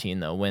 2019,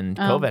 though, when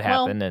COVID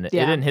happened, and it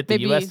didn't hit the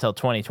U.S. till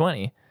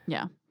 2020.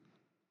 Yeah.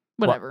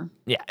 Whatever. Well,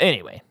 yeah,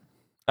 anyway.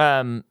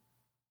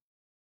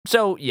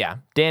 So, yeah,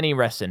 Danny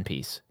rests in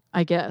peace.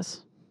 I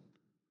guess.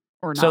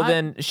 Or not. So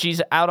then she's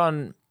out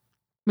on...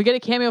 We get a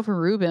cameo from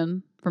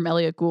Ruben, from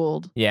Elliot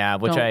Gould. Yeah,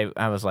 which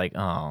I was like,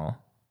 oh.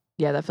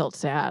 Yeah, that felt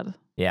sad.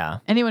 Yeah.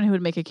 Anyone who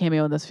would make a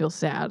cameo in this feels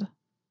sad.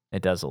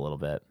 It does a little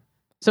bit.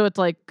 So it's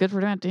like, good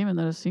for Matt Damon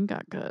that his scene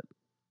got cut.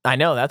 I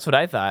know, that's what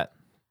I thought.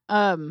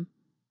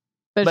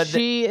 But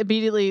she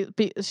immediately,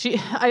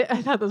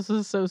 I thought this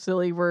was so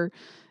silly where,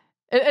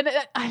 and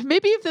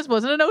maybe if this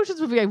wasn't an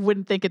Ocean's movie, I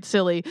wouldn't think it's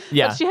silly.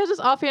 Yeah. But she has this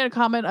offhand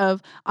comment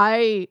of,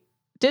 I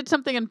did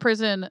something in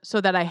prison so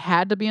that I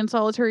had to be in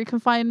solitary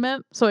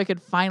confinement so I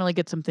could finally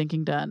get some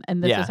thinking done.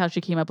 And this is how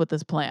she came up with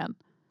this plan.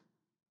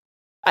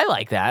 I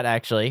like that,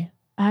 actually.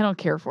 I don't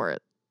care for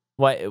it.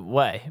 Why?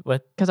 What?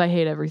 Because I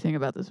hate everything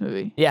about this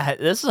movie. Yeah,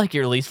 this is like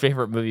your least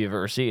favorite movie you've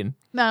ever seen.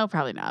 No,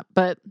 probably not.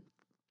 But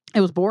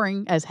it was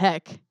boring as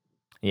heck.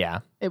 Yeah.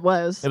 It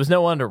was. It was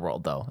no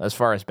Underworld, though, as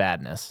far as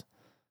badness.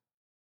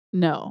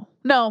 No.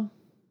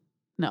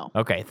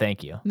 Okay,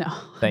 thank you. No.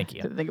 Thank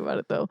you. Didn't think about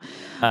it, though.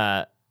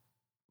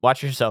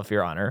 Watch yourself,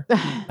 Your Honor.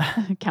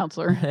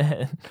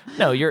 Counselor.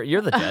 No,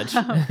 you're the judge.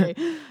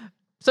 Okay.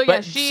 So, yeah,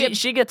 but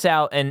she gets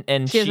out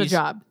and she has a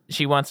job.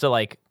 She wants to,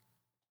 like,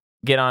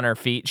 get on her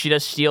feet. She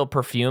does steal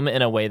perfume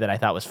in a way that I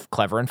thought was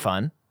clever and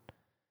fun.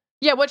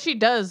 Yeah, what she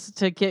does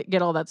to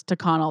get all that, to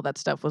con all that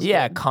stuff was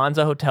good. Cons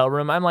a hotel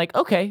room. I'm like,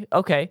 okay.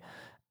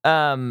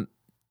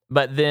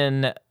 But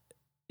then,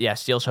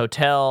 steals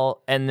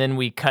hotel, and then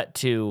we cut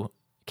to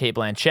Cate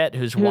Blanchett,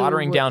 who's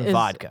watering down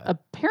vodka.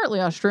 Apparently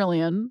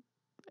Australian,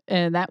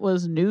 and that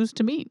was news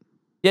to me.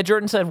 Yeah,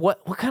 Jordan said,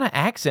 what kind of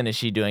accent is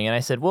she doing? And I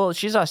said, well,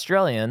 she's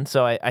Australian,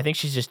 so I think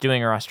she's just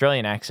doing her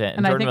Australian accent.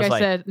 And Jordan I think I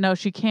said, no,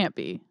 she can't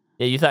be.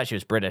 Yeah, you thought she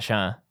was British,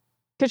 huh?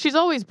 Because she's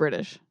always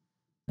British.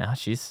 No,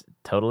 she's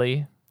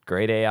totally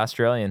grade A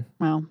Australian.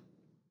 Well,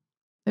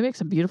 they make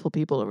some beautiful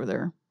people over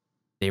there.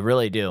 They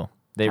really do.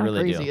 They Kinda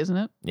really crazy, do. Isn't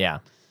it? Yeah.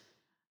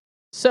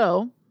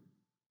 So,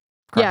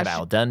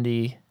 Crocodile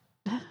Dundee.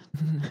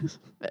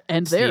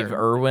 And Steve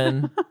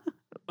Irwin.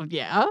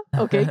 Yeah.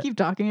 Okay, keep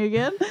talking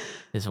again.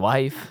 His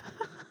wife.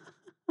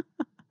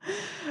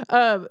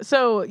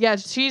 So,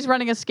 she's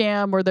running a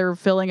scam where they're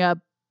filling up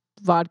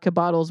vodka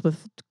bottles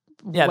with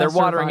they're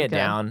watering vodka. It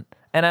down.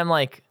 And I'm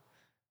like,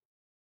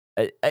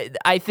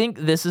 I think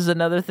this is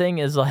another thing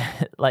is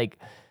like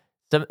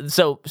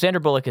so Sandra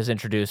Bullock is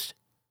introduced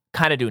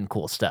kind of doing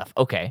cool stuff.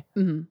 Okay.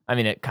 Mm-hmm. I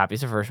mean, it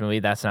copies the first movie.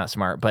 That's not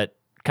smart, but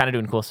kind of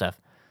doing cool stuff.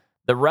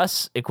 The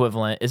Russ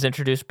equivalent is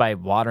introduced by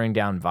watering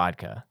down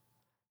vodka.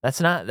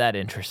 That's not that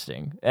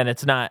interesting. And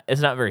it's not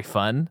very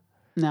fun.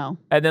 No.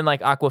 And then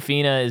like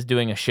Aquafina is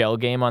doing a shell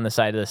game on the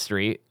side of the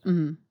street.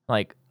 Mm-hmm.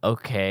 Like,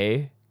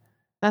 okay.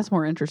 That's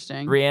more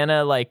interesting.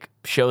 Rihanna like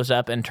shows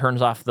up and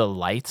turns off the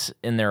lights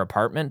in their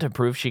apartment to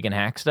prove she can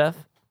hack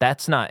stuff.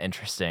 That's not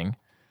interesting.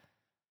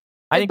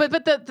 I think,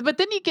 but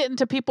then you get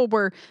into people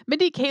where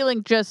Mindy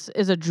Kaling just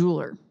is a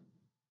jeweler.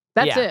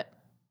 That's it.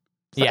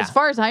 So as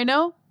far as I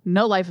know,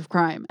 no life of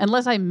crime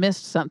unless I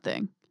missed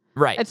something.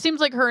 Right. It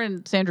seems like her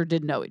and Sandra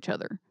did know each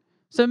other,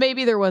 so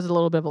maybe there was a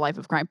little bit of a life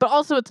of crime. But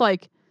also, it's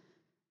like,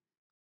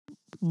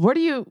 what do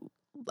you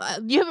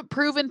haven't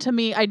proven to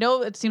me? I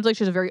know it seems like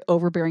she has a very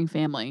overbearing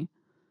family.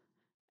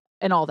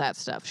 And all that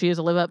stuff. She has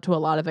to live up to a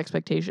lot of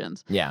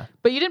expectations. Yeah.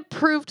 But you didn't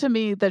prove to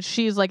me that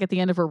she's like at the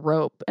end of her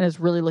rope and is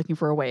really looking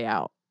for a way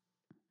out.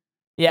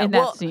 Yeah, in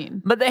that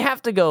scene. But they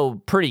have to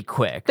go pretty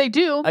quick. They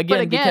do.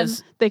 Again,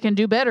 because they can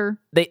do better.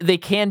 They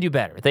can do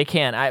better. They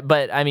can.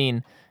 But I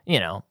mean,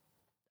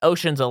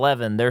 Ocean's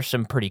 11, there's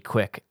some pretty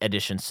quick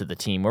additions to the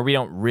team where we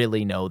don't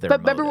really know their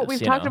motives. But remember what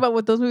we've talked about,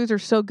 what those movies are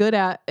so good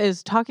at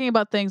is talking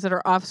about things that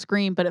are off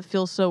screen, but it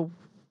feels so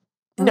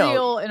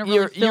real and it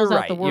really fills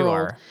out the world. You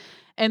are.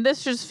 And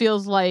this just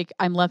feels like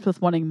I'm left with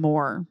wanting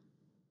more.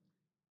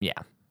 Yeah.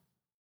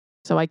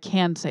 So I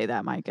can say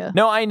that, Micah.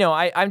 No, I know.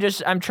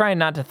 I'm trying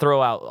not to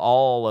throw out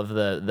all of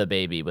the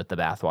baby with the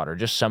bathwater,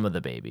 just some of the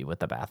baby with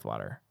the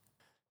bathwater.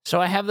 So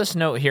I have this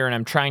note here, and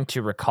I'm trying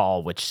to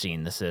recall which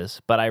scene this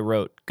is, but I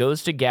wrote,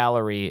 goes to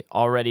gallery,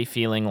 already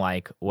feeling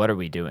like, what are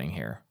we doing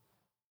here?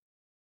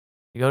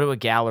 You go to a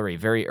gallery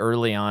very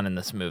early on in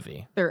this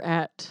movie. They're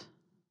at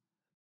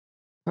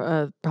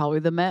probably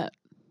the Met.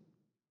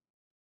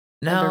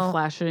 And their No.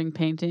 flashing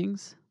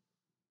paintings.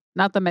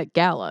 Not the Met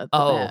Gala.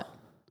 The Met.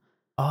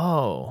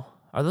 Oh.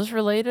 Are those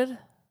related?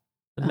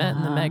 The Met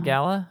and the Met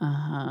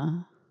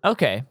Gala?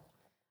 Okay.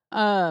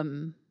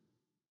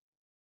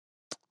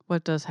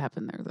 What does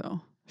happen there,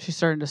 though? She's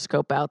starting to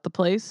scope out the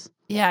place.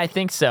 Yeah, I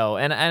think so.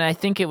 And I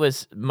think it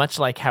was much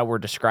like how we're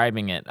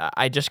describing it.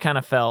 I just kind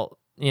of felt,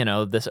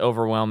 this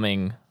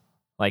overwhelming,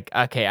 like,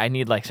 okay, I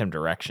need like some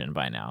direction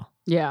by now.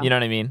 Yeah. You know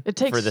what I mean? It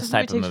takes for this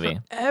type of movie.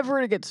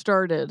 Forever to get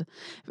started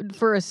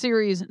for a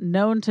series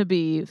known to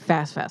be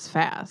fast.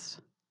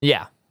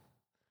 Yeah.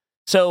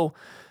 So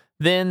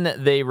then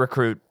they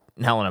recruit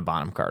Helena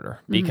Bonham Carter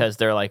because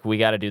they're like, we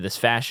got to do this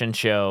fashion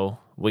show.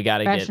 We got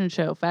to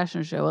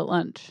fashion show at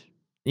lunch.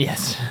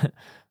 Yes.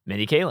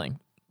 Mindy Kaling.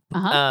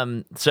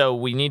 So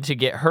we need to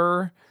get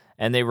her,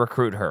 and they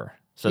recruit her.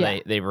 So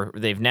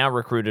they've now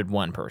recruited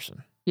one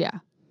person. Yeah.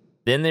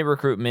 Then they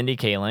recruit Mindy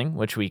Kaling,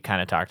 which we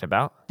kind of talked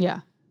about.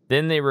 Yeah.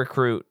 Then they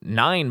recruit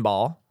Nine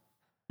Ball,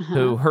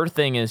 who her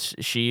thing is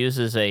she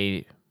uses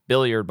a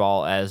billiard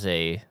ball as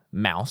a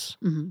mouse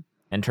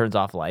and turns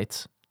off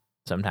lights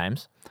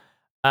sometimes.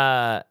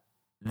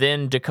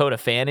 Then Dakota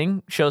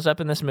Fanning shows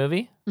up in this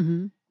movie,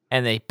 and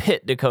they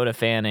pit Dakota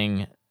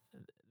Fanning.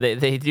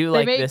 They do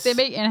like this. They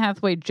make Anne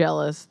Hathaway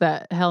jealous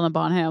that Helena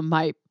Bonham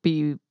might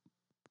be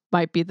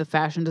the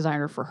fashion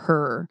designer for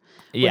her.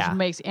 Which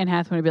makes Anne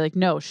Hathaway be like,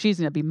 no, she's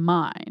gonna be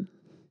mine.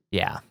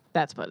 Yeah.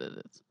 That's what it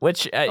is.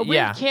 Which, a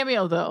weird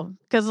cameo, though.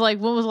 Because,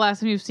 when was the last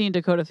time you've seen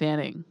Dakota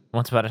Fanning?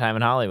 Once Upon a Time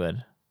in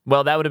Hollywood.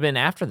 Well, that would have been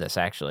after this,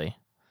 actually.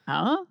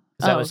 Huh?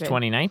 That was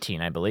 2019,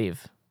 I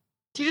believe.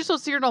 You just don't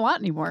see her in a lot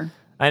anymore.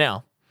 I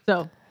know.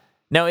 So.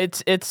 No,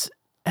 it's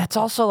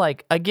also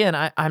like, again,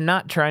 I'm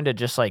not trying to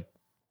just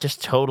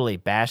totally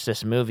bash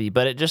this movie,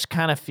 but it just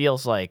kind of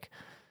feels like,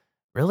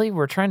 really?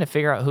 We're trying to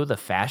figure out who the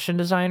fashion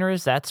designer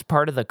is? That's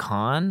part of the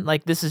con?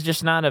 Like, this is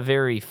just not a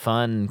very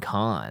fun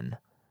con.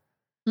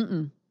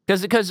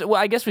 Because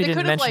I guess we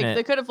didn't mention it.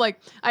 They could have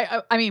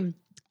I mean,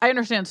 I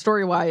understand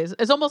story wise.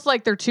 It's almost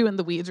like they're too in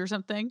the weeds or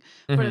something.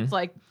 But it's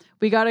like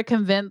we got to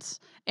convince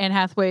Anne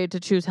Hathaway to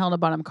choose Helena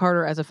Bonham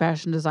Carter as a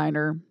fashion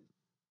designer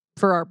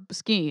for our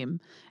scheme,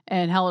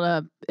 and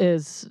Helena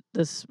is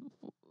this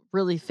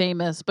really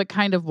famous but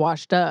kind of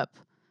washed up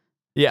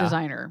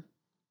designer.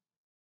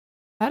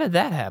 How did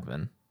that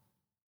happen?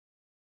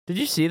 Did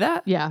you see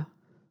that? Yeah.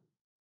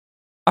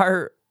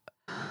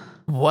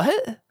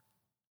 What?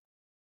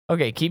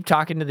 Okay, keep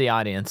talking to the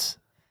audience.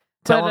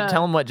 Tell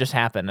them what just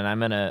happened, and I'm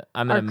gonna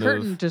our move. Our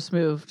curtain just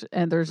moved,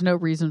 and there's no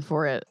reason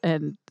for it,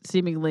 and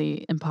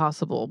seemingly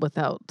impossible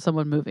without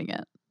someone moving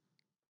it.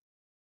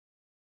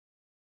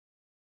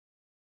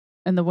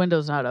 And the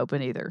window's not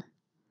open either.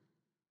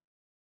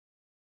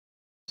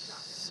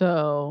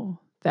 So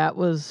that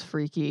was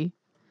freaky.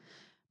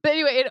 But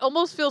anyway, it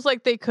almost feels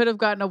like they could have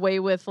gotten away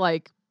with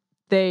that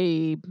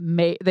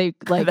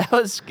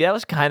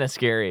was kind of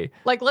scary.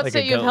 Let's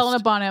say you have Helena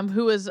Bonham,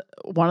 who is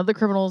one of the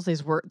criminals.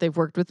 They've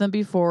worked with them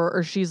before,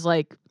 or she's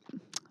like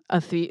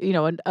a thief,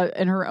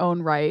 in her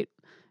own right,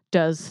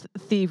 does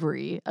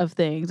thievery of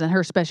things, and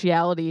her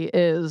speciality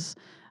is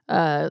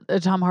a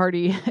Tom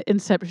Hardy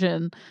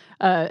Inception.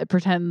 It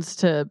pretends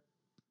to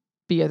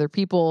be other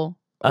people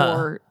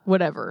or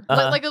whatever.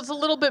 It's a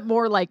little bit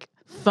more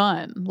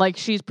fun.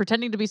 She's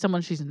pretending to be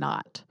someone she's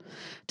not,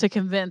 to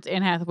convince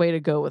Anne Hathaway to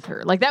go with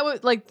her.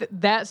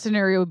 That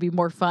scenario would be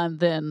more fun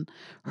than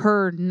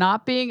her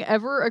not being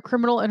ever a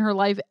criminal in her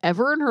life,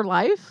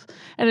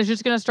 and is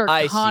just going to start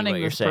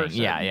conning this person.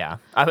 Yeah.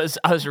 I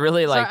was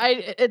really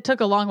it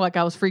took a long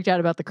I was freaked out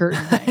about the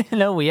curtain thing.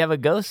 No, we have a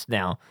ghost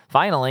now.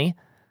 Finally.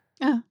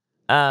 Yeah.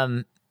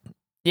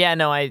 Yeah,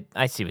 no,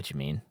 I see what you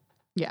mean.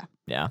 Yeah.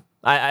 Yeah.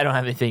 I don't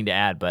have anything to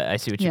add, but I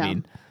see what you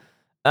mean.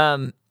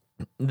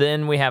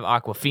 Then we have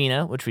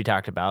Aquafina, which we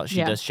talked about.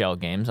 She does shell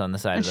games on the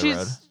side of the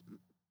road.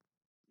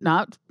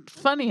 Not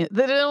funny.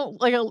 They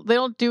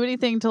don't do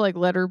anything to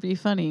let her be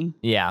funny.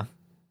 Yeah.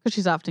 Because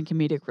she's often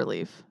comedic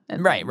relief.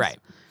 Right.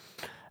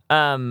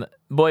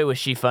 Boy, was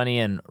she funny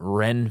in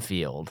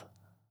Renfield.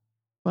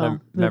 Well,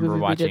 remember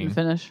watching? We didn't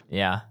finish.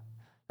 Yeah.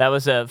 That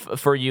was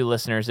for you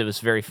listeners, it was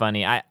very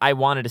funny. I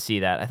wanted to see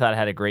that. I thought it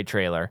had a great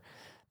trailer.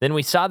 Then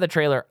we saw the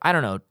trailer, I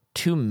don't know,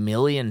 2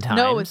 million times.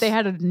 No, they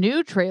had a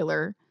new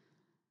trailer.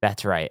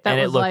 That's right. And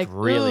it looked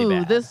really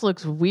bad. This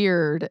looks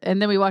weird.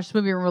 And then we watched the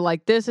movie and we're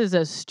like, this is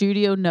a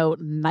Studio Note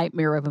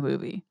nightmare of a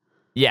movie.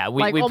 Yeah,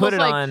 we put it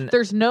on.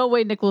 There's no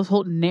way Nicholas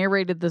Hoult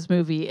narrated this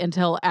movie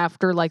until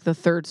after the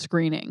third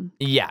screening.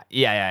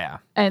 Yeah.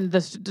 And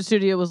the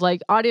studio was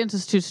like, audience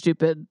is too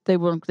stupid. They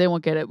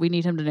won't get it. We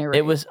need him to narrate.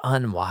 It was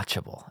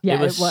unwatchable. Yeah, it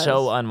was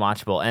so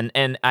unwatchable.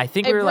 And I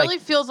think it really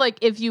feels like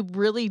if you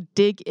really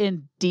dig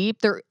in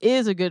deep, there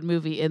is a good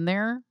movie in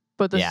there,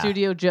 but the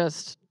studio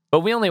just.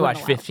 But we only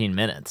watched 15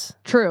 minutes.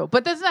 True,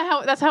 but that's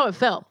how it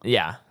felt.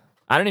 Yeah,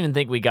 I don't even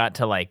think we got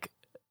to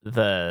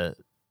the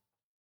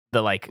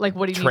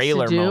what he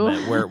trailer needs to do.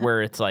 moment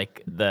where it's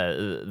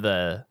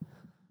the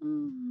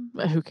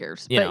who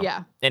cares? But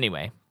yeah.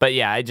 Anyway, but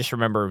yeah, I just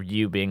remember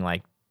you being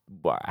like,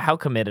 how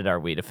committed are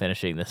we to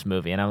finishing this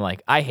movie? And I'm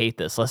like, I hate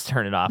this. Let's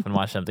turn it off and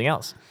watch something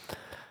else.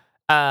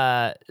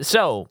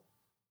 So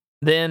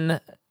then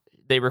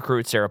they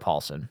recruit Sarah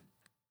Paulson.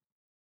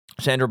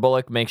 Sandra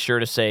Bullock makes sure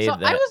to say So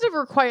that I was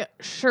never quite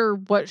sure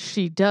what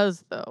she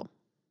does, though.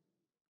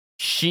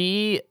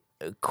 she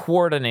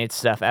coordinates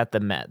stuff at the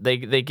Met. They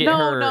get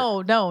her.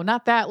 No,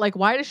 not that. Like,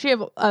 why does she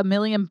have a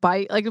million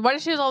Like, why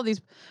does she have all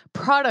these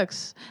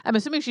products? I'm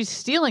assuming she's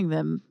stealing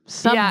them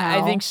somehow.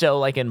 Yeah, I think so.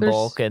 Like in There's-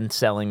 bulk and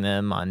selling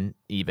them on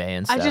eBay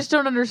and stuff. I just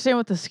don't understand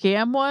what the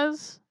scam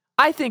was.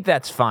 I think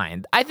that's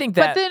fine. I think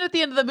that. But then at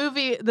the end of the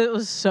movie, that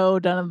was so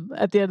dumb.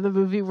 At the end of the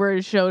movie, where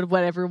it showed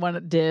what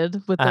everyone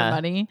did with their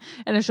money,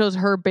 and it shows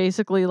her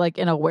basically like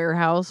in a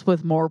warehouse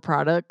with more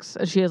products,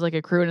 and she has like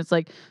a crew, and it's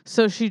like,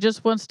 so she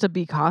just wants to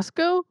be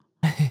Costco.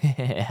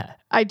 Yeah.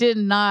 I did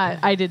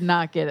not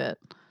get it.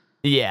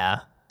 Yeah.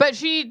 But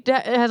she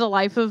has a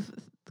life of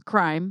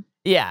crime.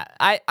 Yeah.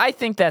 I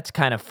think that's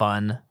kind of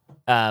fun.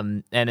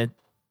 And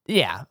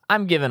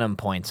I'm giving them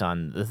points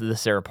on the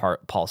Sarah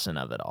Paulson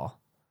of it all.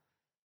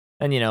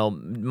 And,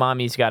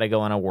 mommy's got to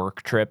go on a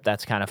work trip.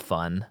 That's kind of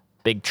fun.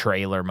 Big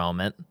trailer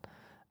moment.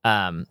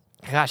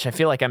 Gosh, I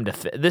feel like I'm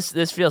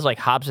this feels like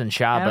Hobbs and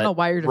Shaw, I don't know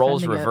why you're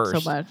roles defending reversed.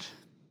 it so much.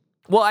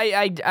 Well,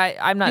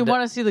 I'm not. You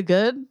want to see the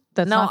good?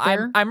 That's no, not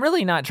fair. I'm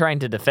really not trying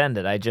to defend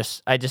it. I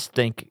just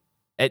think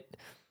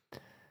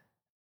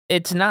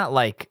it's not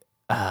like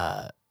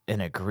an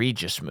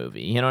egregious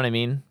movie. You know what I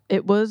mean?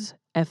 It was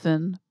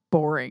effing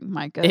boring,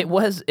 Micah. It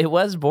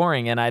was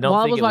boring, and I don't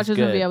While think I was it was watching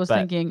good, this movie, I was but-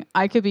 thinking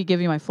I could be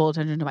giving my full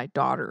attention to my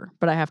daughter,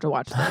 but I have to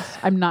watch this.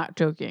 I'm not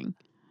joking.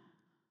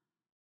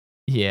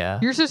 Yeah,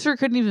 Your sister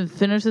couldn't even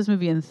finish this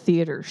movie in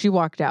theater. She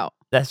walked out.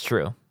 that's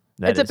true.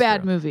 It's a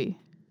bad true. movie.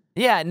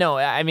 Yeah, no,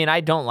 I mean, I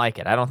don't like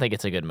it. I don't think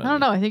it's a good movie. I don't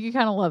know. I think you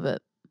kind of love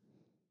it.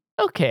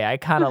 Okay, I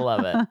kind of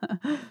love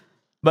it.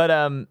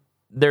 But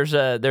there's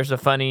a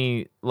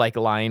funny like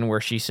line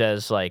where she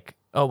says like,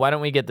 "Oh, why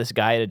don't we get this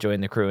guy to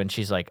join the crew?" And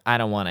she's like, "I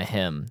don't want a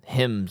him.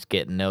 Hims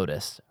get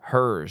noticed.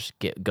 Hers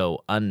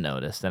go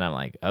unnoticed." And I'm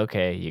like,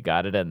 "Okay, you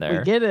got it in there."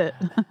 We get it.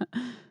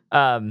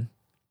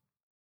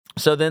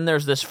 So then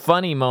there's this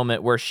funny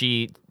moment where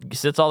she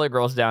sits all the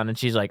girls down and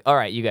she's like, "All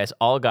right, you guys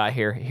all got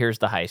here. Here's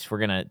the heist. We're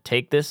gonna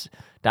take this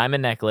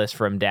diamond necklace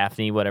from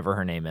Daphne, whatever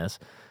her name is."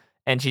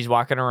 And she's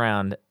walking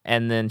around,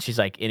 and then she's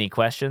like, "Any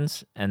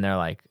questions?" And they're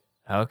like,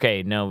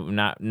 "Okay,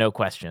 no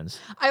questions."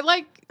 I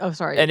like. Oh,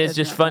 sorry. And it's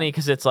just funny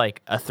because it's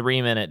like a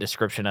 3-minute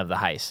description of the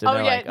heist. And Oh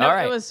they're yeah, like, no, "All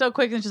right, it was so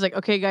quick, and she's like,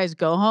 "Okay, guys,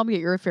 go home,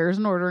 get your affairs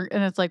in order."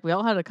 And it's like we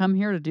all had to come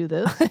here to do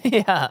this.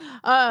 yeah,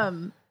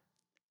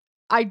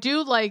 I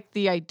do like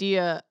the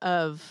idea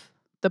of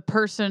the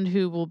person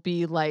who will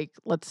be like,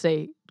 let's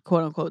say,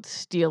 quote unquote,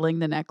 stealing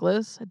the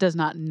necklace does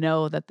not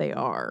know that they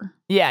are.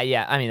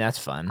 yeah. I mean, that's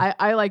fun.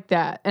 I like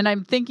that, and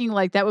I'm thinking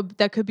like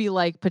that could be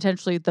like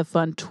potentially the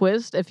fun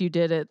twist if you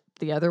did it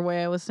the other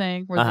way. I was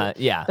saying, where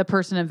the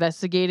person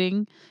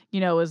investigating,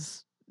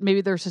 is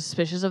maybe they're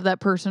suspicious of that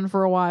person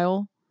for a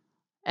while,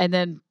 and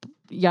then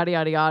yada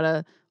yada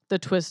yada. The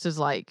twist is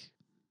like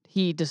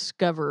he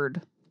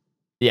discovered.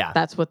 Yeah,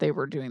 That's what they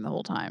were doing the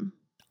whole time.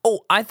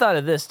 Oh, I thought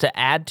of this to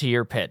add to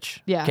your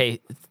pitch. Yeah.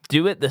 Okay,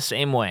 do it the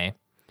same way.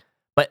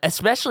 But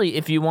especially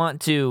if you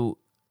want to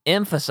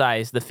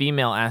emphasize the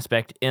female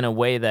aspect in a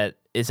way that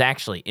is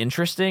actually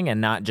interesting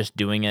and not just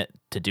doing it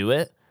to do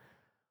it,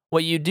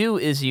 what you do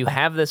is you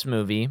have this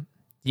movie,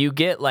 you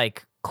get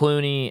like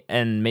Clooney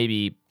and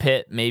maybe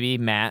Pitt, maybe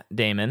Matt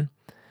Damon,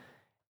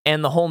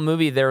 and the whole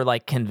movie they're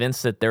like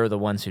convinced that they're the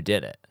ones who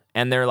did it.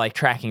 And they're like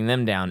tracking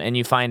them down. And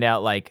you find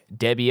out like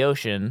Debbie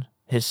Ocean,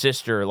 his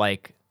sister,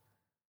 like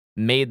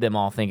made them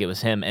all think it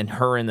was him, and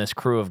her and this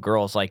crew of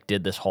girls like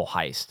did this whole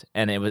heist.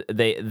 And it was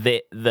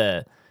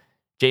the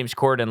James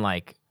Corden,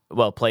 like,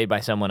 well, played by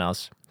someone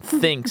else,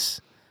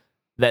 thinks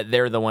that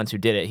they're the ones who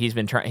did it.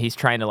 He's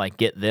trying to like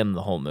get them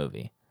the whole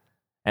movie.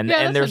 And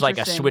there's like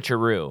a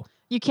switcheroo.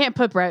 You can't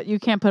put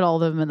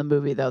all of them in the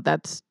movie though.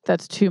 That's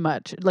too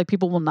much. Like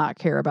people will not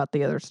care about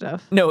the other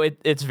stuff. No,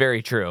 it's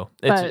very true.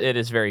 It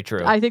is very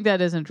true. I think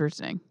that is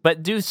interesting.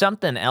 But do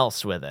something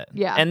else with it.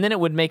 Yeah. And then it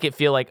would make it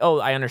feel like, oh,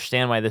 I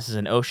understand why this is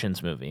an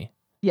Ocean's movie.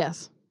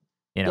 Yes.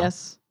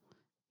 Yes.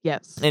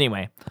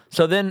 Anyway,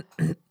 so then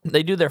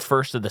they do their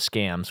first of the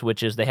scams,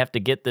 which is they have to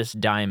get this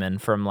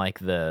diamond from like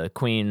the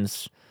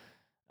Queen's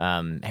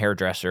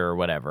hairdresser or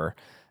whatever.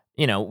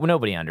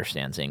 Nobody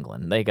understands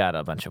England. They got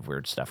a bunch of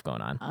weird stuff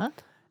going on. Huh?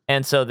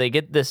 And so they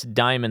get this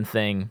diamond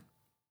thing,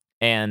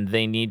 and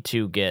they need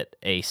to get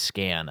a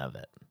scan of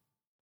it.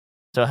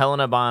 So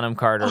Helena Bonham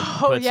Carter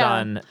puts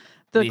on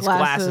these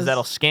glasses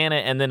that'll scan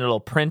it, and then it'll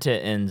print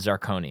it in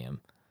zirconium.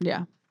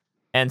 Yeah.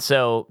 And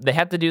so they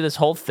have to do this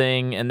whole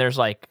thing, and there's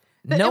like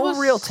no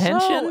real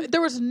tension.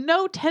 There was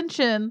no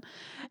tension,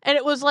 and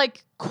it was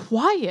like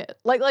quiet.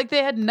 Like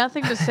they had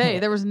nothing to say.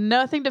 There was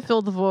nothing to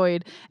fill the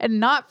void, and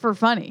not for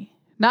funny.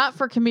 Not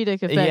for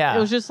comedic effect. Yeah. It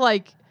was just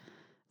like,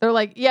 they're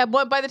like, yeah,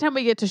 but by the time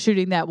we get to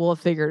shooting that, we'll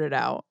have figured it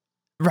out.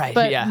 Right.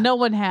 but yeah. no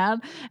one had.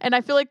 And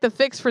I feel like the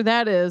fix for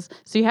that is,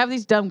 so you have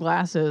these dumb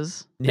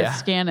glasses that Yeah.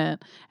 scan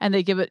it, and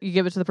you give it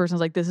to the person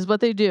who's like, this is what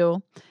they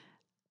do.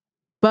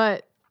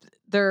 But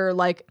they're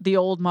like the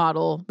old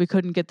model. We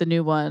couldn't get the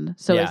new one.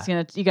 So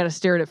you got to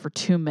stare at it for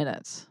 2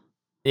 minutes.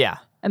 Yeah.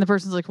 And the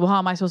person's like, well, how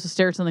am I supposed to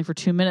stare at something for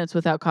 2 minutes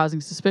without causing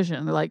suspicion?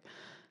 And they're like,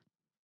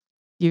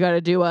 you got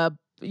to do a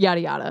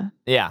yada yada.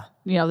 Yeah.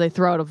 They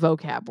throw out a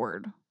vocab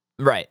word.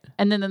 Right.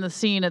 And then in the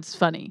scene, it's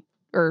funny.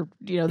 Or,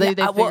 they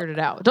figured it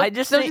out. Don't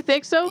you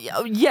think so?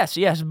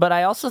 Yes. But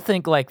I also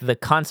think like the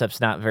concept's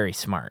not very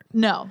smart.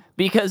 No.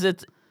 Because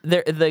it's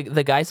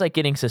the guy's like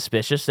getting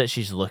suspicious that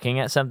she's looking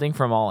at something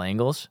from all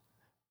angles.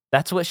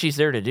 That's what she's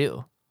there to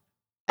do.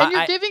 And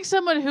you're giving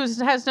someone who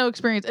has no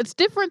experience. It's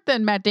different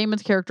than Matt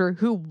Damon's character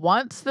who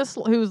wants this,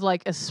 who's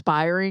like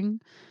aspiring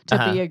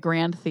to be a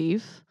grand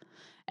thief,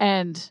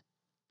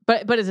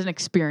 but is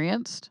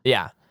inexperienced.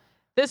 Yeah.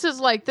 This is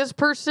like, this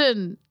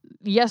person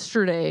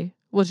yesterday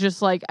was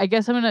just like, I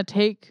guess I'm gonna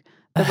take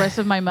the rest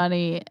of my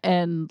money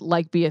and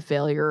like be a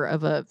failure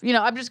of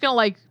I'm just gonna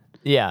like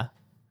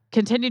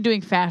continue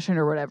doing fashion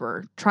or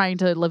whatever, trying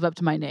to live up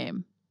to my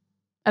name.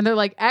 And they're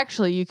like,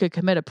 actually, you could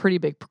commit a pretty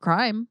big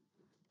crime.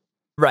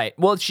 Right.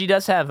 Well, she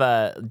does have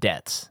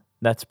debts.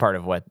 That's part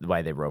of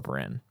why they rope her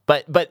in.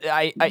 But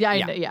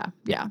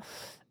yeah.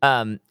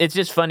 It's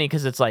just funny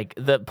because it's like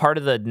the part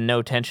of the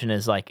no tension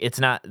is like it's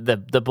not the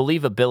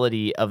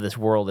believability of this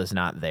world is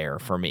not there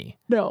for me.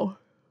 No.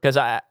 Because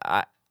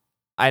I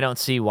don't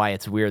see why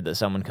it's weird that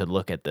someone could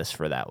look at this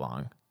for that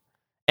long.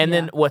 And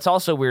then what's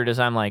also weird is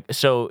I'm like,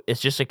 so it's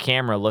just a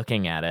camera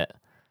looking at it.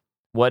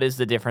 What is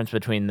the difference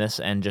between this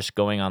and just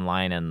going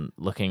online and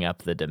looking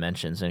up the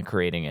dimensions and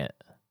creating it?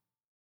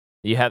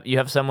 You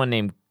have someone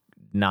named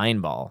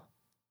Nineball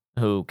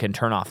who can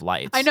turn off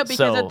lights. I know,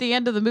 because at the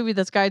end of the movie,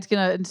 this guy's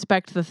going to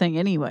inspect the thing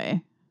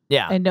anyway.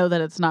 Yeah. And know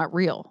that it's not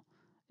real.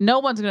 No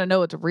one's going to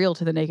know it's real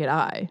to the naked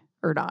eye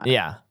or not.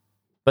 Yeah.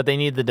 But they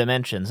need the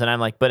dimensions. And I'm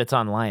like, but it's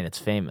online. It's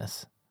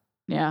famous.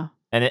 Yeah.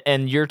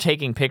 And you're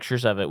taking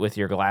pictures of it with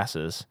your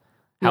glasses.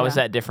 How is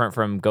that different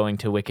from going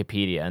to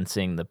Wikipedia and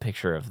seeing the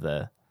picture of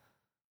the...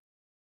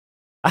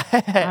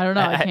 I don't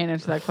know. I can't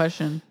answer that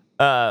question.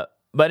 But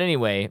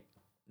anyway,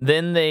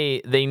 then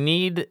they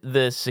need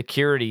the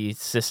security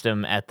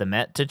system at the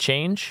Met to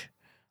change.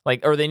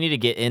 Or they need to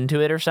get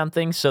into it or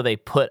something. So they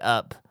put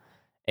up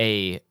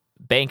a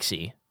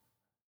Banksy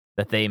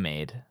that they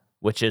made,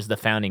 which is the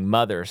founding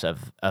mothers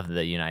of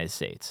the United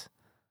States.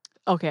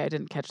 Okay, I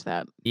didn't catch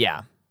that.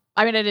 Yeah.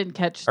 I mean, I didn't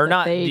catch or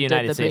not the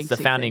United States, the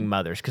founding thing.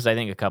 mothers, because I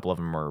think a couple of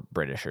them were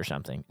British or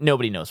something.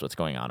 Nobody knows what's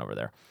going on over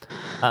there.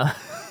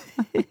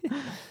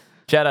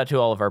 Shout out to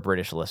all of our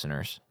British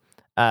listeners.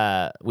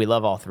 We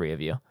love all three of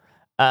you.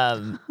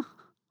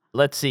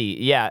 Let's see.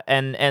 Yeah,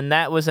 and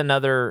that was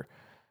another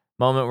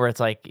moment where it's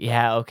like,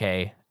 yeah,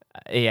 okay.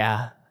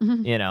 Yeah,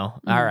 all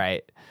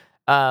right.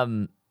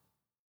 And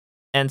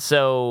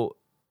so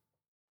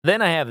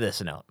then I have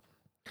this note.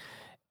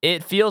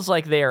 It feels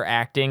like they are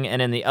acting,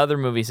 and in the other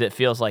movies, it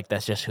feels like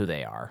that's just who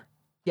they are.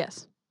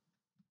 Yes.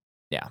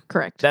 Yeah.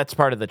 Correct. That's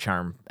part of the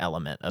charm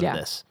element of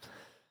this.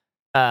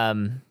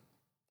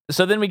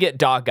 So then we get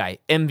Dog Guy,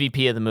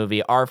 MVP of the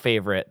movie, our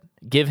favorite.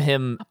 Give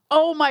him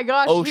oh my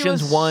gosh,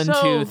 Oceans 1,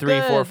 so 2, 3,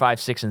 good. 4,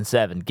 5, 6, and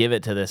 7. Give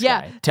it to this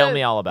guy. Tell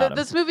me all about him.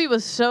 This movie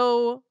was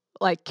so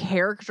like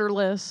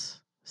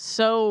characterless,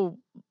 so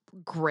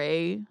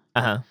gray.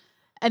 Uh-huh.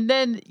 And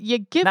then you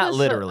give not us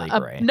literally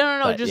gray.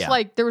 No, just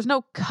like there was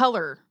no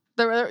color.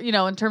 There,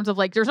 in terms of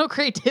like there's no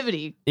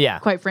creativity. Yeah,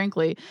 quite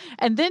frankly.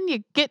 And then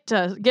you get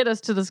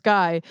us to this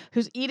guy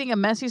who's eating a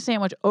messy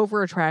sandwich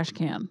over a trash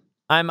can.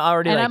 I'm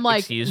already I'm like,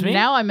 excuse me.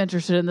 Now I'm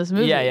interested in this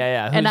movie.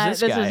 Yeah. Who's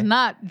this guy? is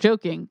not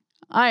joking.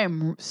 I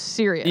am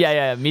serious.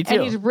 Yeah, me too.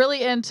 And he's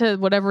really into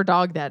whatever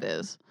dog that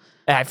is.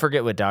 I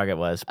forget what dog it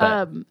was,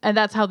 but and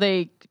that's how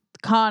they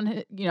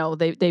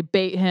they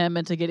bait him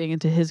into getting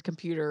into his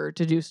computer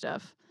to do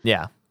stuff.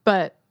 Yeah.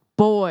 But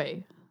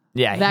boy,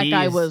 yeah, that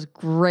guy was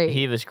great.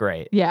 He was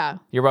great. Yeah.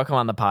 You're welcome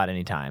on the pod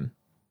anytime.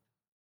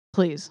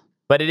 Please.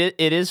 But it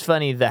is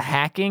funny. The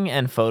hacking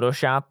and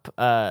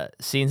Photoshop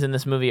scenes in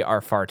this movie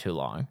are far too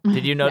long.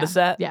 Did you notice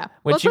that? Yeah.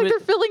 It's like they're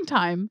filling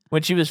time.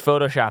 When she was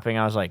Photoshopping,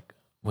 I was like,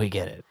 we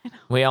get it.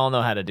 We all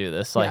know how to do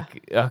this.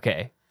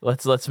 Okay,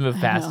 let's move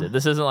past it.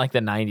 This isn't like the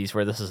 90s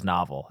where this is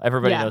novel.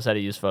 Everybody knows how to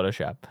use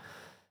Photoshop.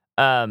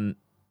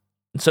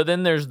 So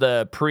then there's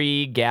the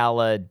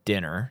pre-gala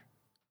dinner.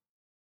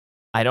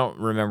 I don't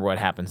remember what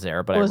happens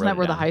there, but isn't that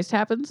where the heist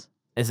happens?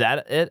 Is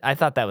that it? I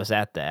thought that was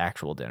at the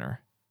actual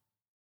dinner.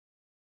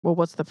 Well,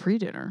 what's the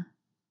pre-dinner?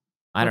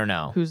 I don't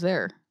know. Who's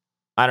there?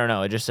 I don't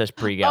know. It just says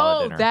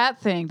pre-gala dinner. Oh, that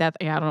thing. I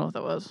don't know what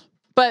that was.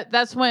 But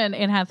that's when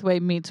Anne Hathaway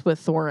meets with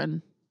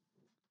Thorin.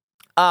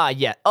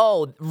 Yeah.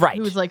 Oh, right.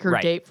 Who's like her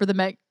date for the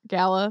Met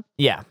Gala.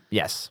 Yeah.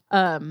 Yes.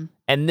 And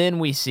then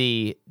we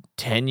see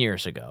 10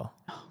 years ago.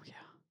 Oh, yeah.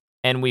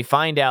 And we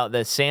find out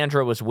that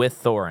Sandra was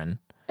with Thorin.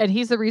 And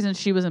he's the reason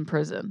she was in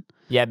prison.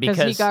 Yeah, because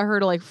he got her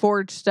to like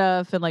forge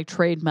stuff and like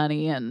trade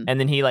money and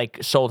then he like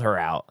sold her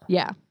out.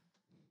 Yeah.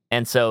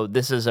 And so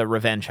this is a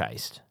revenge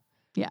heist.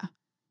 Yeah.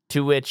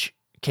 To which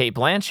Kate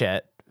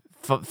Blanchett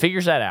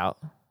figures that out,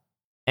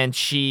 and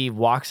she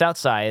walks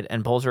outside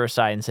and pulls her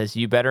aside and says,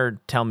 "You better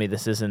tell me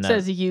this isn't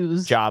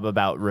a job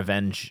about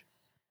revenge."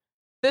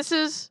 This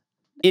is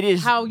It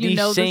is how you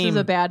know this is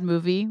a bad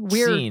movie.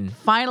 We're scene.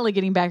 finally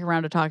getting back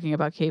around to talking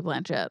about Kate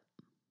Blanchett.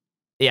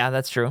 Yeah,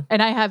 that's true.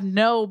 And I have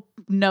no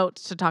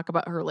notes to talk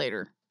about her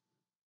later.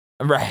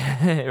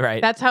 Right,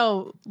 right. That's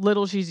how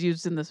little she's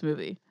used in this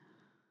movie.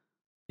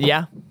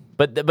 Yeah,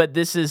 but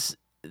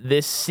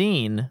this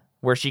scene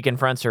where she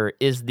confronts her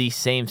is the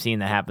same scene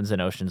that happens in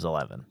Ocean's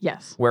 11.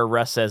 Yes. Where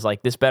Russ says,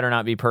 like, this better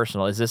not be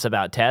personal. Is this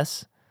about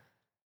Tess?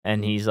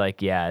 And he's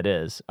like, yeah, it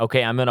is.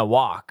 Okay, I'm going to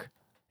walk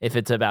if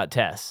it's about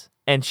Tess.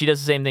 And she does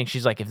the same thing.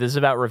 She's like, if this is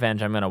about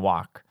revenge, I'm going to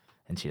walk.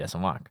 And she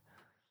doesn't walk.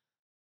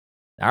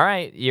 All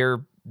right,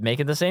 you're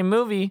making the same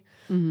movie.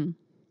 Mm-hmm.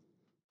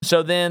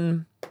 So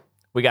then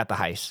we got the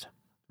heist,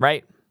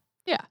 right?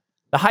 Yeah.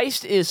 The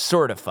heist is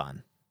sort of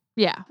fun.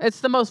 Yeah, it's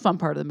the most fun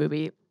part of the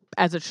movie,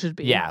 as it should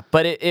be. Yeah,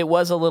 but it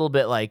was a little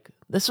bit like,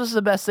 this was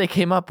the best they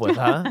came up with,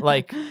 huh?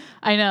 Like,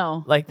 I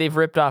know. Like, they've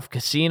ripped off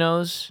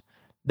casinos.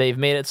 They've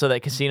made it so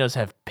that casinos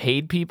have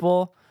paid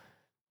people.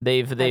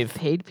 They've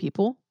paid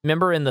people.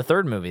 Remember in the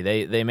third movie,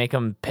 they make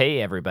them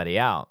pay everybody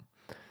out.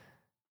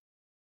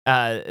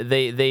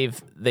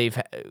 They've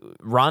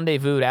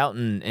rendezvoused out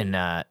in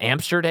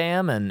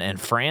Amsterdam and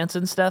France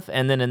and stuff,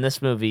 and then in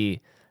this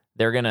movie,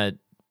 they're gonna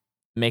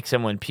make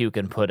someone puke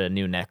and put a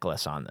new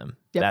necklace on them.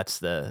 Yep.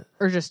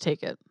 Or just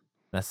take it.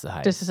 That's the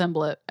heist.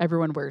 Disassemble it.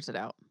 Everyone wears it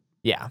out.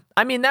 Yeah,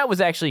 I mean that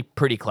was actually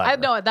pretty clever. I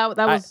know that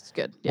was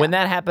good. Yeah. When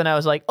that happened, I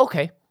was like,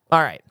 okay,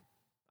 all right,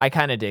 I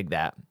kind of dig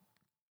that.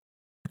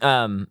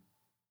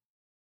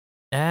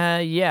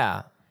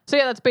 Yeah. So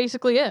yeah, that's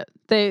basically it.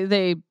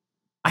 They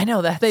I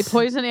know that they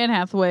poison Anne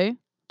Hathaway,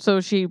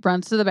 so she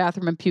runs to the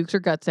bathroom and pukes her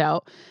guts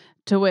out.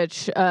 To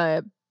which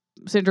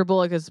Sandra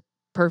Bullock is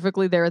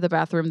perfectly there at the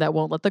bathroom that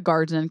won't let the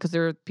guards in because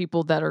there are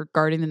people that are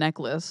guarding the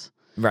necklace.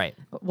 Right.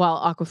 While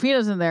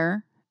Awkwafina's in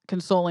there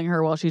consoling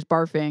her while she's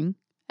barfing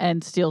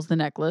and steals the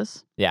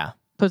necklace. Yeah.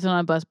 Puts it on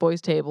a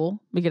busboy's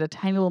table. We get a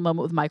tiny little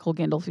moment with Michael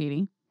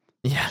Gandolfini.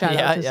 Yeah. Shout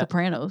out to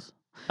Sopranos.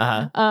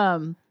 Uh-huh.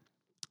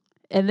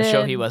 And then a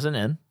show he wasn't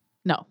in.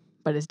 No,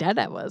 but his dad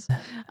was.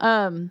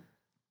 And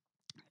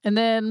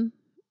then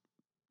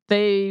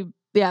then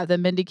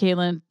Mindy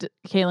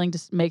Kaling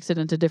just makes it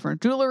into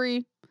different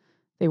jewelry.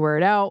 They wear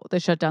it out. They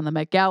shut down the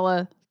Met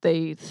Gala.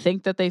 They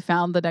think that they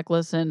found the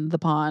necklace in the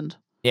pond.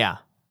 Yeah.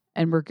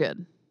 And we're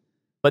good.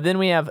 But then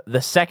we have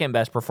the second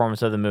best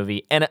performance of the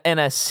movie and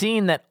a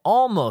scene that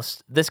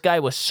this guy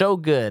was so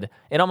good,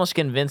 it almost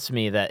convinced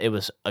me that it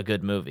was a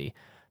good movie.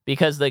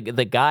 Because the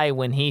guy,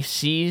 when he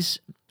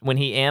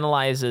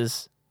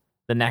analyzes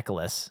the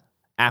necklace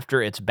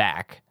after it's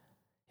back,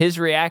 his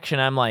reaction,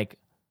 I'm like,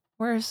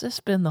 where has this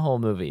been the whole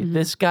movie? Mm-hmm.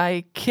 This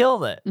guy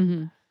killed it.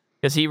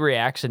 Because he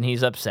reacts and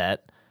he's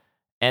upset.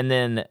 And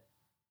then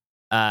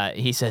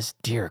he says,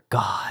 "Dear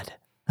God."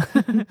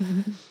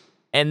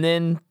 And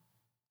then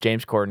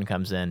James Corden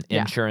comes in,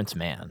 insurance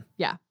man.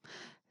 Yeah.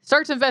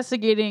 Starts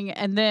investigating,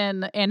 and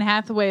then Anne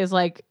Hathaway is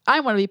like,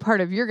 I want to be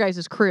part of your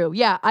guys' crew.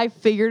 Yeah, I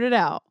figured it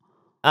out.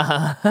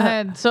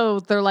 And so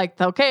they're like,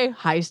 okay,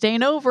 heist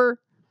ain't over.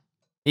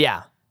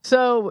 Yeah.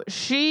 So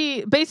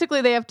they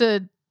have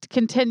to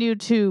continue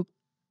to...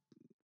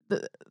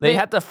 They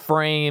have to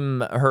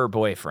frame her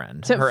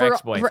boyfriend, her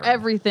ex-boyfriend. For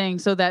everything,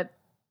 so that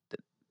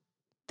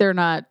they're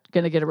not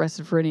going to get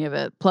arrested for any of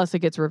it. Plus, it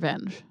gets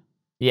revenge.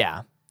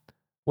 Yeah.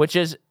 Which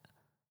is...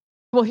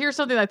 Well, here's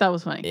something I thought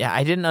was funny. Yeah,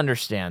 I didn't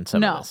understand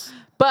some of this.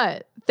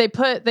 But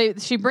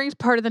she brings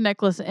part of the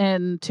necklace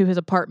into his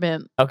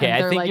apartment. Okay,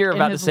 I think you're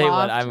about to say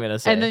what I'm going to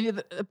say. And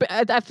then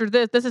after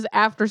this is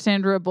after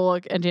Sandra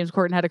Bullock and James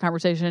Corden had a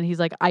conversation, and he's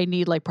like, I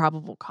need like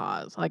probable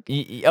cause. Like,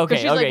 what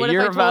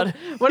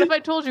if I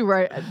told you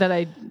that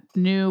I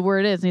knew where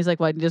it is? And he's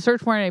like, well, I need to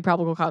search for it and a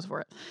probable cause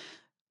for it.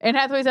 And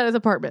Hathaway's at his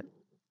apartment.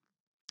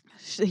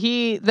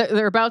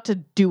 They're about to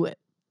do it.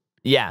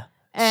 Yeah.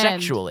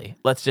 Sexually,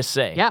 let's just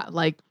say. Yeah,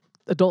 like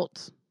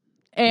adults.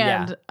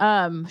 And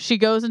she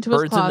goes into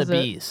his closet. Birds and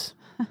the bees.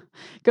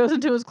 Goes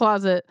into his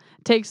closet,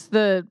 takes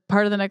the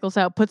part of the necklace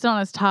out, puts it on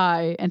his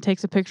tie, and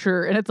takes a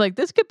picture. And it's like,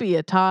 this could be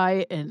a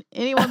tie in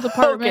anyone's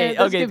apartment.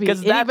 Okay,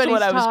 because that's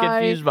what I was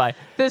confused by.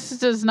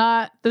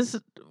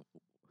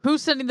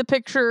 Who's sending the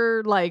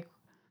picture? Like,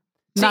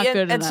 not good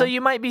enough. And so you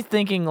might be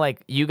thinking,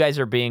 like, you guys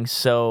are being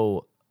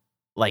so,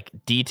 like,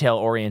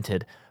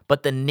 detail-oriented.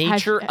 But the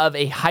nature of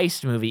a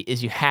heist movie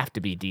is you have to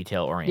be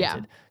detail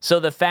oriented. Yeah. So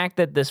the fact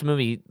that this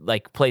movie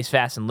like plays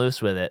fast and loose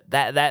with it,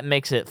 that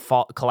makes it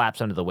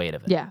collapse under the weight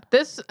of it. Yeah.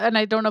 And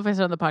I don't know if I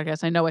said on the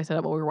podcast, I know I said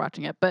it while we were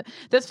watching it, but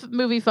this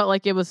movie felt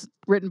like it was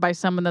written by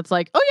someone that's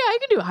like, oh yeah, I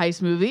can do a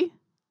heist movie.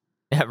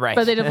 Right.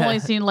 But they've only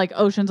seen like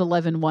Ocean's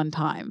 11 one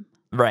time.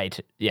 Right.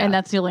 Yeah. And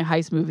that's the only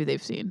heist movie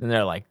they've seen. And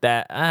they're like,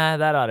 that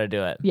ought to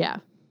do it. Yeah.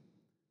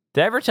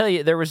 Did I ever tell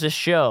you there was this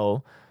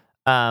show,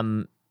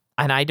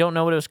 and I don't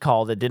know what it was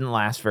called. It didn't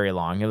last very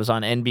long. It was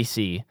on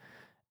NBC.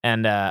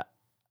 And I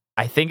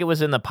think it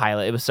was in the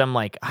pilot. It was some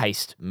like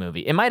heist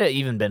movie. It might have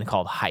even been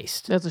called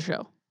Heist. That's a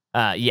show.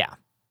 Yeah.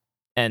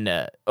 And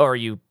or are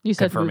you said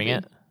confirming movie.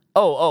 it?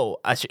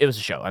 It was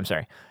a show. I'm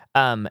sorry.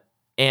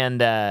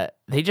 And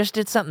they just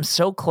did something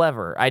so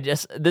clever.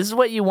 This is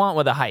what you want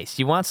with a heist.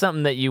 You want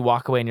something that you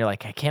walk away and you're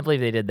like, I can't believe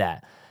they did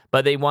that.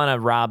 But they want to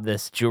rob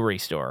this jewelry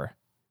store.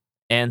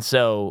 And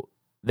so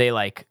they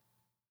like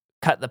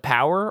cut the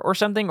power or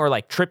something, or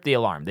like trip the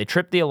alarm. They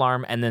trip the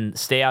alarm and then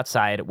stay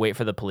outside, wait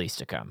for the police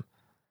to come.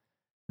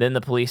 Then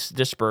the police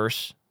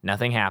disperse.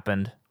 Nothing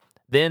happened.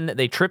 Then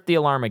they trip the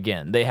alarm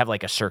again. They have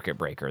like a circuit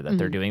breaker that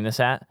they're doing this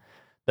at.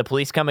 The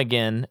police come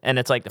again, and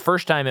it's like the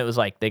first time it was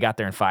like they got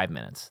there in 5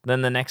 minutes.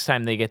 Then the next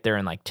time they get there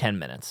in like 10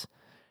 minutes.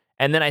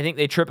 And then I think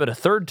they trip it a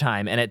third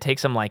time, and it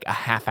takes them like a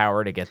half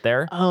hour to get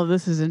there. Oh,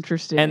 this is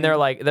interesting. And they're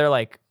like,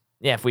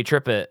 yeah, if we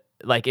trip it,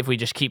 like if we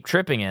just keep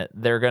tripping it,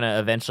 they're going to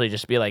eventually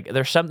just be like,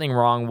 there's something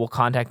wrong. We'll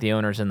contact the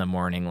owners in the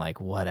morning, like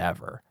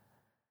whatever.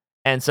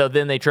 And so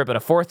then they trip it a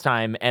fourth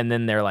time, and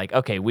then they're like,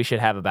 okay, we should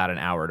have about an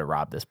hour to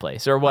rob this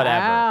place or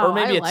whatever. Wow, or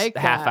maybe I it's like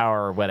half that.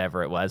 hour or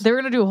whatever it was. They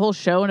were going to do a whole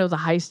show, and it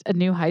was a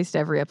new heist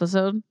every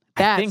episode.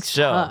 That's think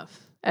so. tough.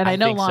 And I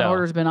know think Law and so.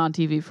 Order's been on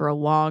TV for a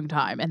long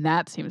time, and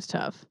that seems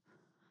tough.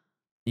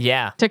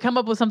 Yeah. To come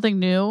up with something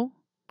new.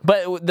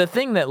 But the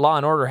thing that Law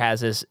and Order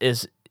has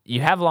is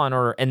you have Law and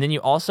Order, and then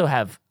you also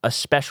have a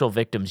special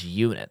victims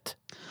unit.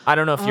 I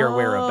don't know if you're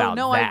aware about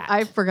no, that.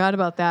 I forgot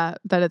about that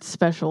it's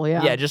special,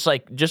 yeah. Yeah, just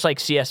like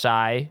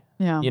CSI.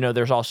 Yeah. You know,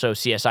 there's also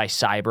CSI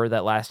Cyber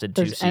that lasted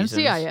 2 There's seasons.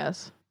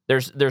 NCIS.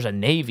 There's a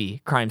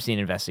Navy crime scene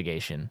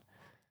investigation.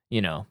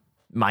 You know,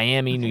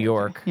 Miami, New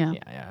York. Yeah.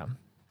 Yeah.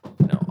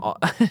 No,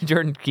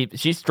 Jordan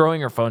she's throwing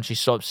her phone. She's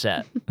so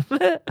upset.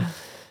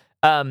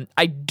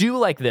 I do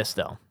like this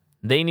though.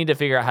 They need to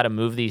figure out how to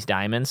move these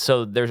diamonds.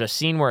 So there's a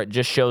scene where it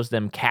just shows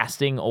them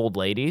casting old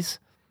ladies.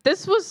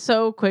 This was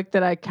so quick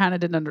that I kind of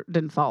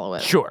didn't follow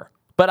it. Sure.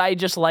 But I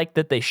just like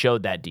that they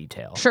showed that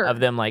detail. Sure. Of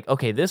them like,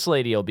 okay, this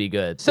lady will be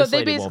good. So this they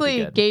lady won't be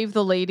basically good. gave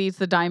the ladies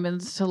the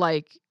diamonds to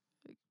like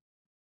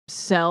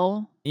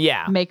sell,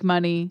 Yeah. make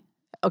money.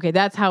 Okay,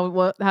 that's how it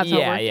works.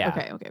 Yeah.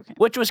 Okay.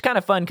 Which was kind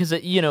of fun because,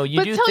 you do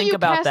But till think you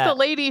about cast that. a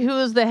lady who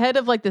is the head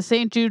of like the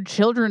St. Jude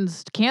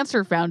Children's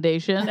Cancer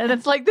Foundation, and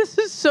it's like, this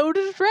is so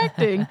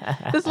distracting.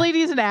 This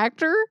lady is an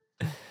actor?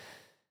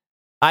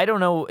 I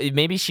don't know.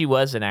 Maybe she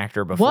was an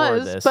actor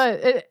before this.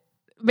 But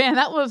man,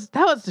 that was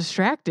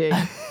distracting.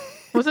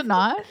 Was it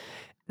not?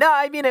 No,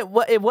 I mean, it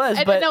was,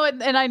 And, but no,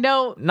 and I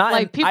know, not-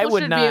 like, people I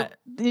would should not-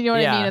 be, you know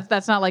what yeah. I mean?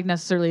 That's not like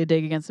necessarily a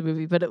dig against the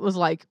movie, but it was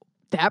like,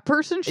 that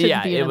person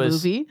shouldn't be in a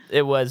movie.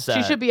 It was.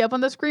 She should be up on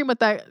the screen with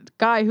that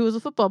guy who was a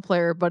football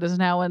player, but is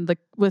now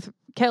with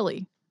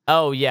Kelly.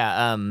 Oh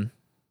yeah.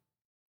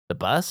 The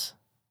bus.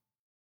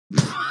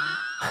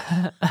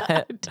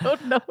 I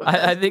don't know.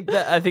 I think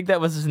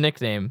that was his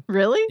nickname.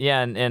 Really?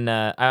 Yeah, and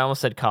I almost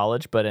said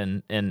college, but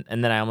and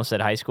then I almost said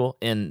high school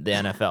in the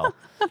NFL.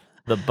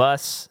 The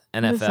bus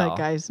NFL. What is that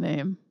guy's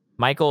name?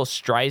 Michael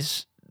Strahan,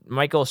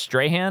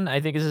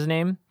 I think is his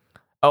name.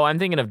 Oh, I'm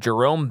thinking of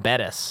Jerome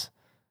Bettis.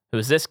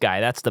 Who's this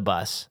guy? That's the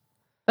bus.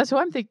 That's who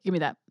I'm thinking. Give me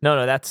that.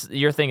 No,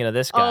 you're thinking of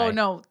this guy. Oh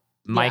no,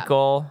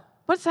 Michael.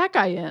 what's that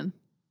guy in?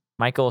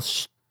 Michael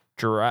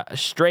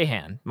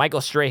Strahan. Michael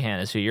Strahan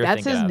is who you're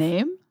That's thinking his of.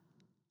 name.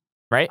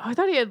 Right? Oh, I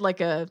thought he had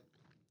like a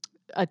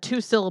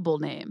 2-syllable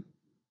name.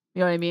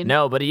 You know what I mean?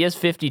 No, but he is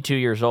 52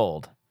 years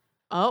old.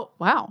 Oh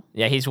wow.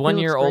 Yeah, he's 1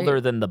 year looks older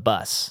great. than the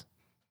bus.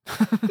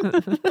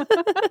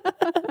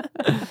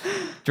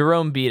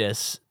 Jerome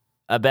Bettis,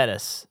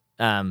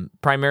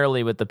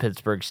 primarily with the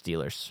Pittsburgh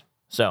Steelers.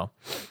 So,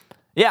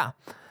 yeah.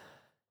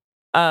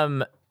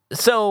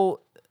 So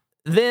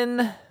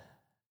then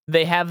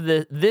they have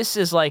this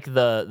is like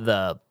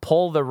the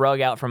pull the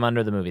rug out from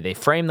under the movie. They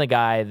frame the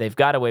guy. They've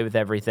got away with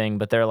everything,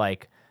 but they're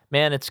like,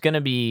 man, it's going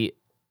to be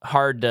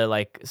hard to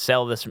like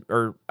sell this,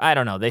 or I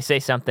don't know. They say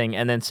something,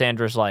 and then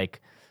Sandra's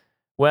like,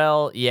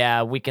 well,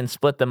 yeah, we can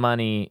split the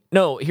money.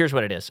 No, here's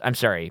what it is. I'm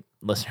sorry,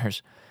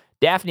 listeners.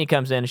 Daphne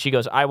comes in and she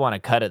goes, I want a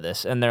cut of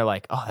this. And they're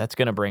like, oh, that's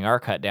going to bring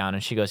our cut down.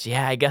 And she goes,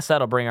 yeah, I guess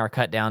that'll bring our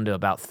cut down to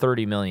about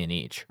 30 million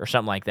each or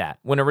something like that.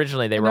 When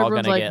originally they And were all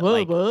going to everyone's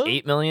like, get "Whoa, like what?"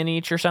 8 million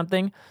each or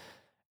something.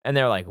 And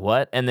they're like,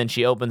 what? And then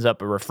she opens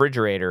up a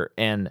refrigerator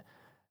and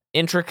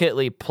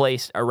intricately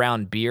placed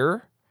around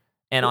beer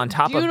and on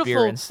top of beer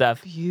Beautiful, and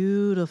stuff,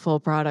 Beautiful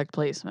product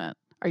placement.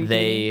 Are you kidding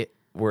me? they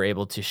were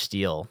able to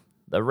steal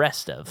the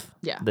rest of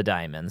Yeah. the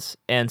diamonds.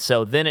 And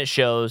so then it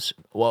shows,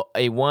 well,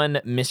 a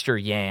one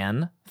Mr.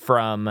 Yan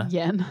from...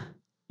 Yen?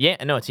 Yeah,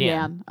 no, it's Yan.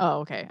 Yan. Oh,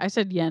 okay. I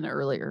said yen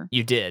earlier.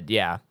 You did,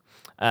 yeah.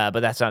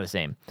 But that's not his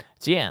name.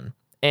 It's Yan.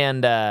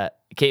 And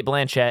Kate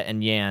Blanchett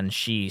and Yan,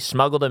 she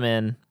smuggled him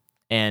in,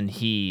 and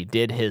he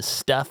did his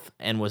stuff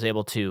and was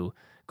able to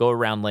go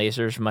around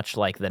lasers, much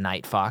like the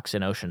Night Fox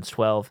in Ocean's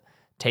 12,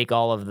 take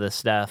all of the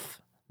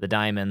stuff, the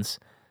diamonds,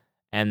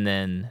 and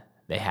then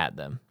they had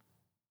them.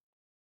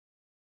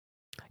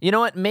 You know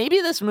what?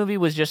 Maybe this movie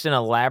was just an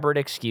elaborate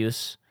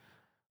excuse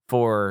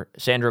for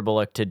Sandra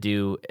Bullock to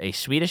do a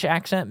Swedish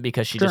accent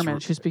because she German.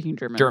 She's speaking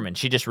German. German.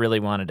 She just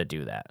really wanted to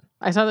do that.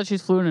 I saw that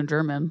she's fluent in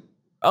German.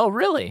 Oh,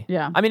 really?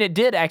 Yeah. I mean, it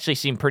did actually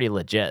seem pretty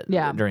legit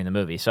Yeah. during the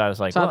movie. So I was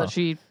like, Saw whoa, that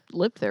she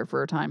lived there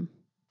for a time.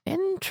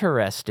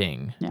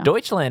 interesting. Yeah.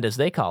 Deutschland, as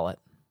they call it.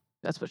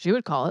 That's what she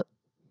would call it.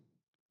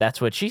 That's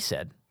what she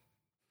said.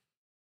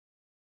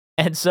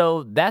 And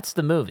so that's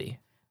the movie.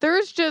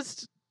 There's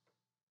just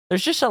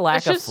a lack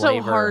it's of just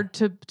flavor. so hard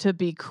to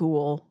be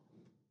cool.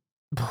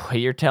 Boy,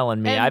 you're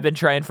telling me. And- I've been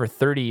trying for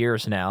 30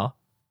 years now.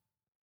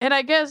 And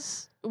I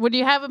guess when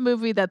you have a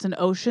movie that's an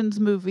Ocean's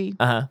movie,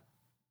 Uh-huh.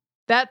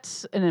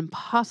 that's an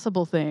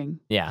impossible thing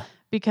Yeah.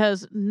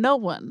 because no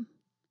one,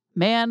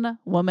 man,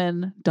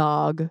 woman,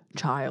 dog,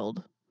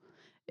 child,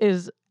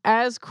 is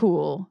as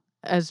cool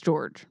as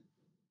George.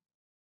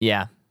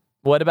 Yeah.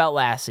 What about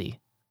Lassie?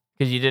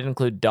 Because you did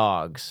include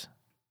dogs.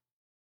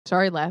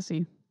 Sorry,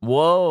 Lassie.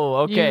 Whoa,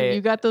 okay.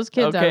 You got those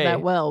kids out of Okay.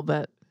 that well,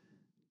 but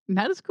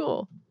not as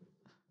cool.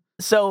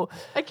 So,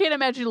 I can't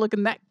imagine you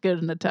looking that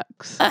good in a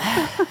tux.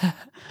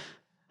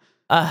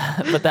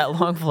 but that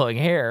long flowing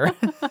hair.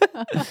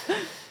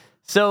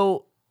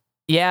 So,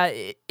 yeah,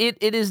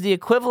 it is the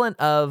equivalent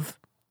of,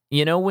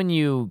 when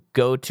you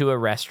go to a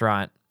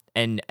restaurant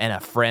and a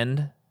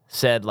friend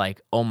said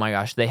like, oh my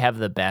gosh, they have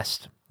the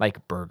best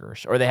like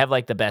burgers, or they have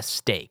like the best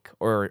steak,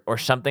 or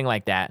something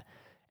like that,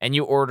 and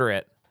you order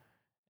it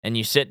and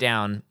you sit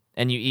down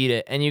and you eat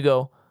it and you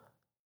go,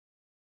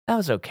 that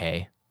was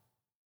okay.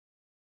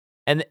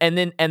 And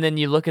then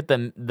you look at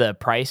the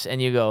price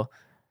and you go,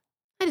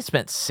 I just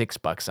spent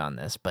 $6 on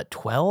this, but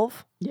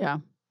 12? Yeah.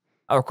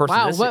 Oh, of course.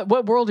 Wow.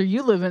 What world are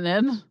you living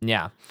in?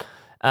 Yeah.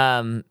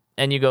 And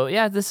you go,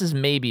 yeah, this is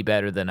maybe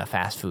better than a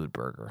fast food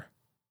burger.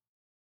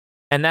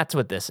 And that's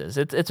what this is.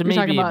 It's You're maybe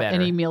talking about better.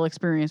 any meal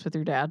experience with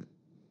your dad.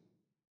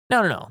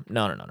 No.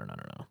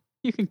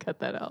 You can cut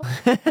that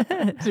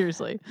out.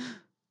 Seriously.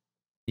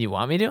 You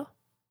want me to?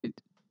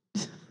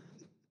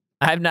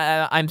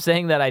 I'm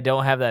saying that I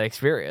don't have that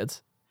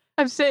experience.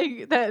 I'm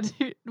saying that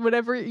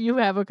whenever you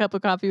have a cup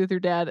of coffee with your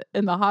dad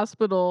in the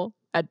hospital,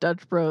 at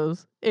Dutch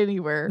Bros,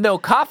 anywhere. No,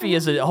 coffee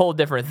is a whole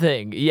different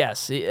thing.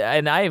 Yes,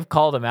 and I have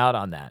called him out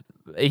on that.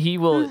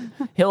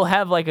 He'll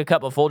have like a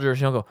cup of Folgers and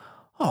he'll go,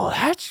 oh,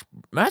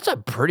 that's a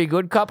pretty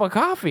good cup of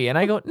coffee. And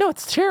I go, no,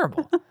 it's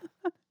terrible.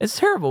 It's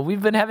terrible.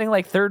 We've been having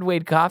like third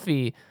wave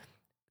coffee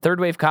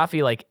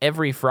like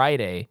every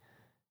Friday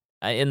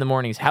in the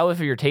mornings. How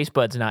have your taste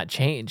buds not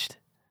changed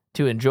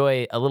to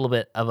enjoy a little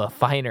bit of a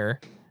finer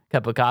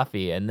cup of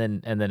coffee? And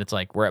then it's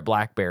like, we're at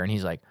Black Bear and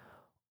he's like,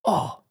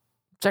 oh,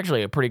 it's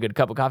actually a pretty good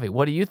cup of coffee.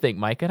 What do you think,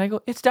 Mike? And I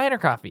go, it's diner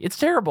coffee. It's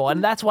terrible.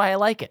 And that's why I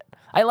like it.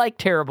 I like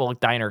terrible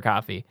diner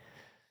coffee.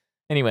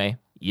 Anyway,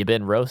 you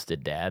been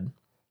roasted, Dad.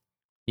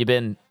 You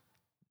been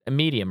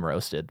medium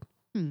roasted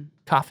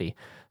coffee.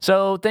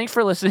 So thanks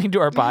for listening to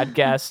our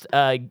podcast.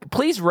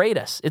 Please rate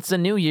us. It's the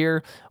new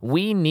year.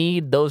 We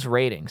need those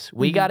ratings.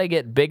 We got to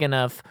get big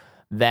enough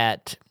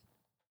that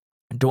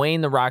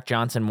Dwayne "The Rock"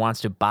 Johnson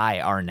wants to buy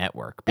our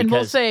network. And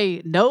we'll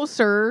say, no,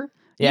 sir.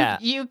 Yeah.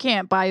 You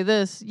can't buy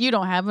this. You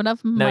don't have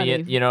enough No,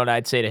 money. you know what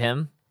I'd say to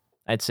him?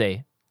 I'd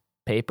say,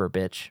 paper,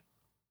 bitch.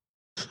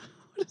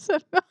 What is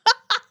that?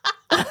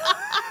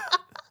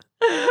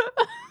 Oh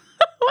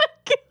my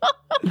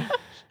God.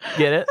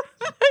 Get it?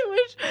 I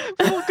wish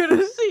people could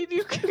have seen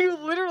you. You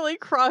literally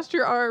crossed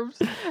your arms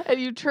and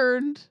you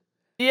turned.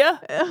 Yeah.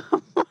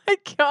 Oh my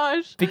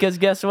gosh. Because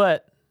guess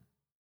what?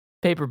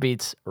 Paper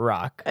beats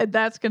rock. And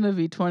that's going to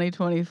be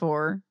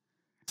 2024.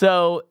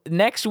 So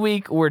next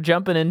week, we're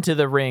jumping into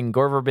The Ring.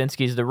 Gore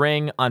Verbinski's The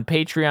Ring. On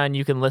Patreon,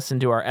 you can listen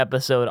to our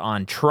episode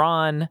on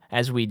Tron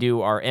as we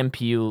do our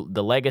MPU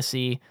The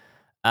Legacy.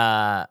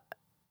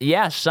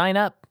 Yeah, sign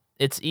up.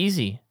 It's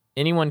easy.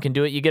 Anyone can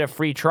do it. You get a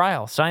free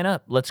trial. Sign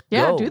up. Let's go.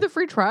 Yeah, do the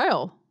free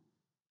trial.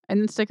 And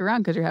then stick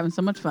around because you're having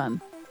so much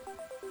fun.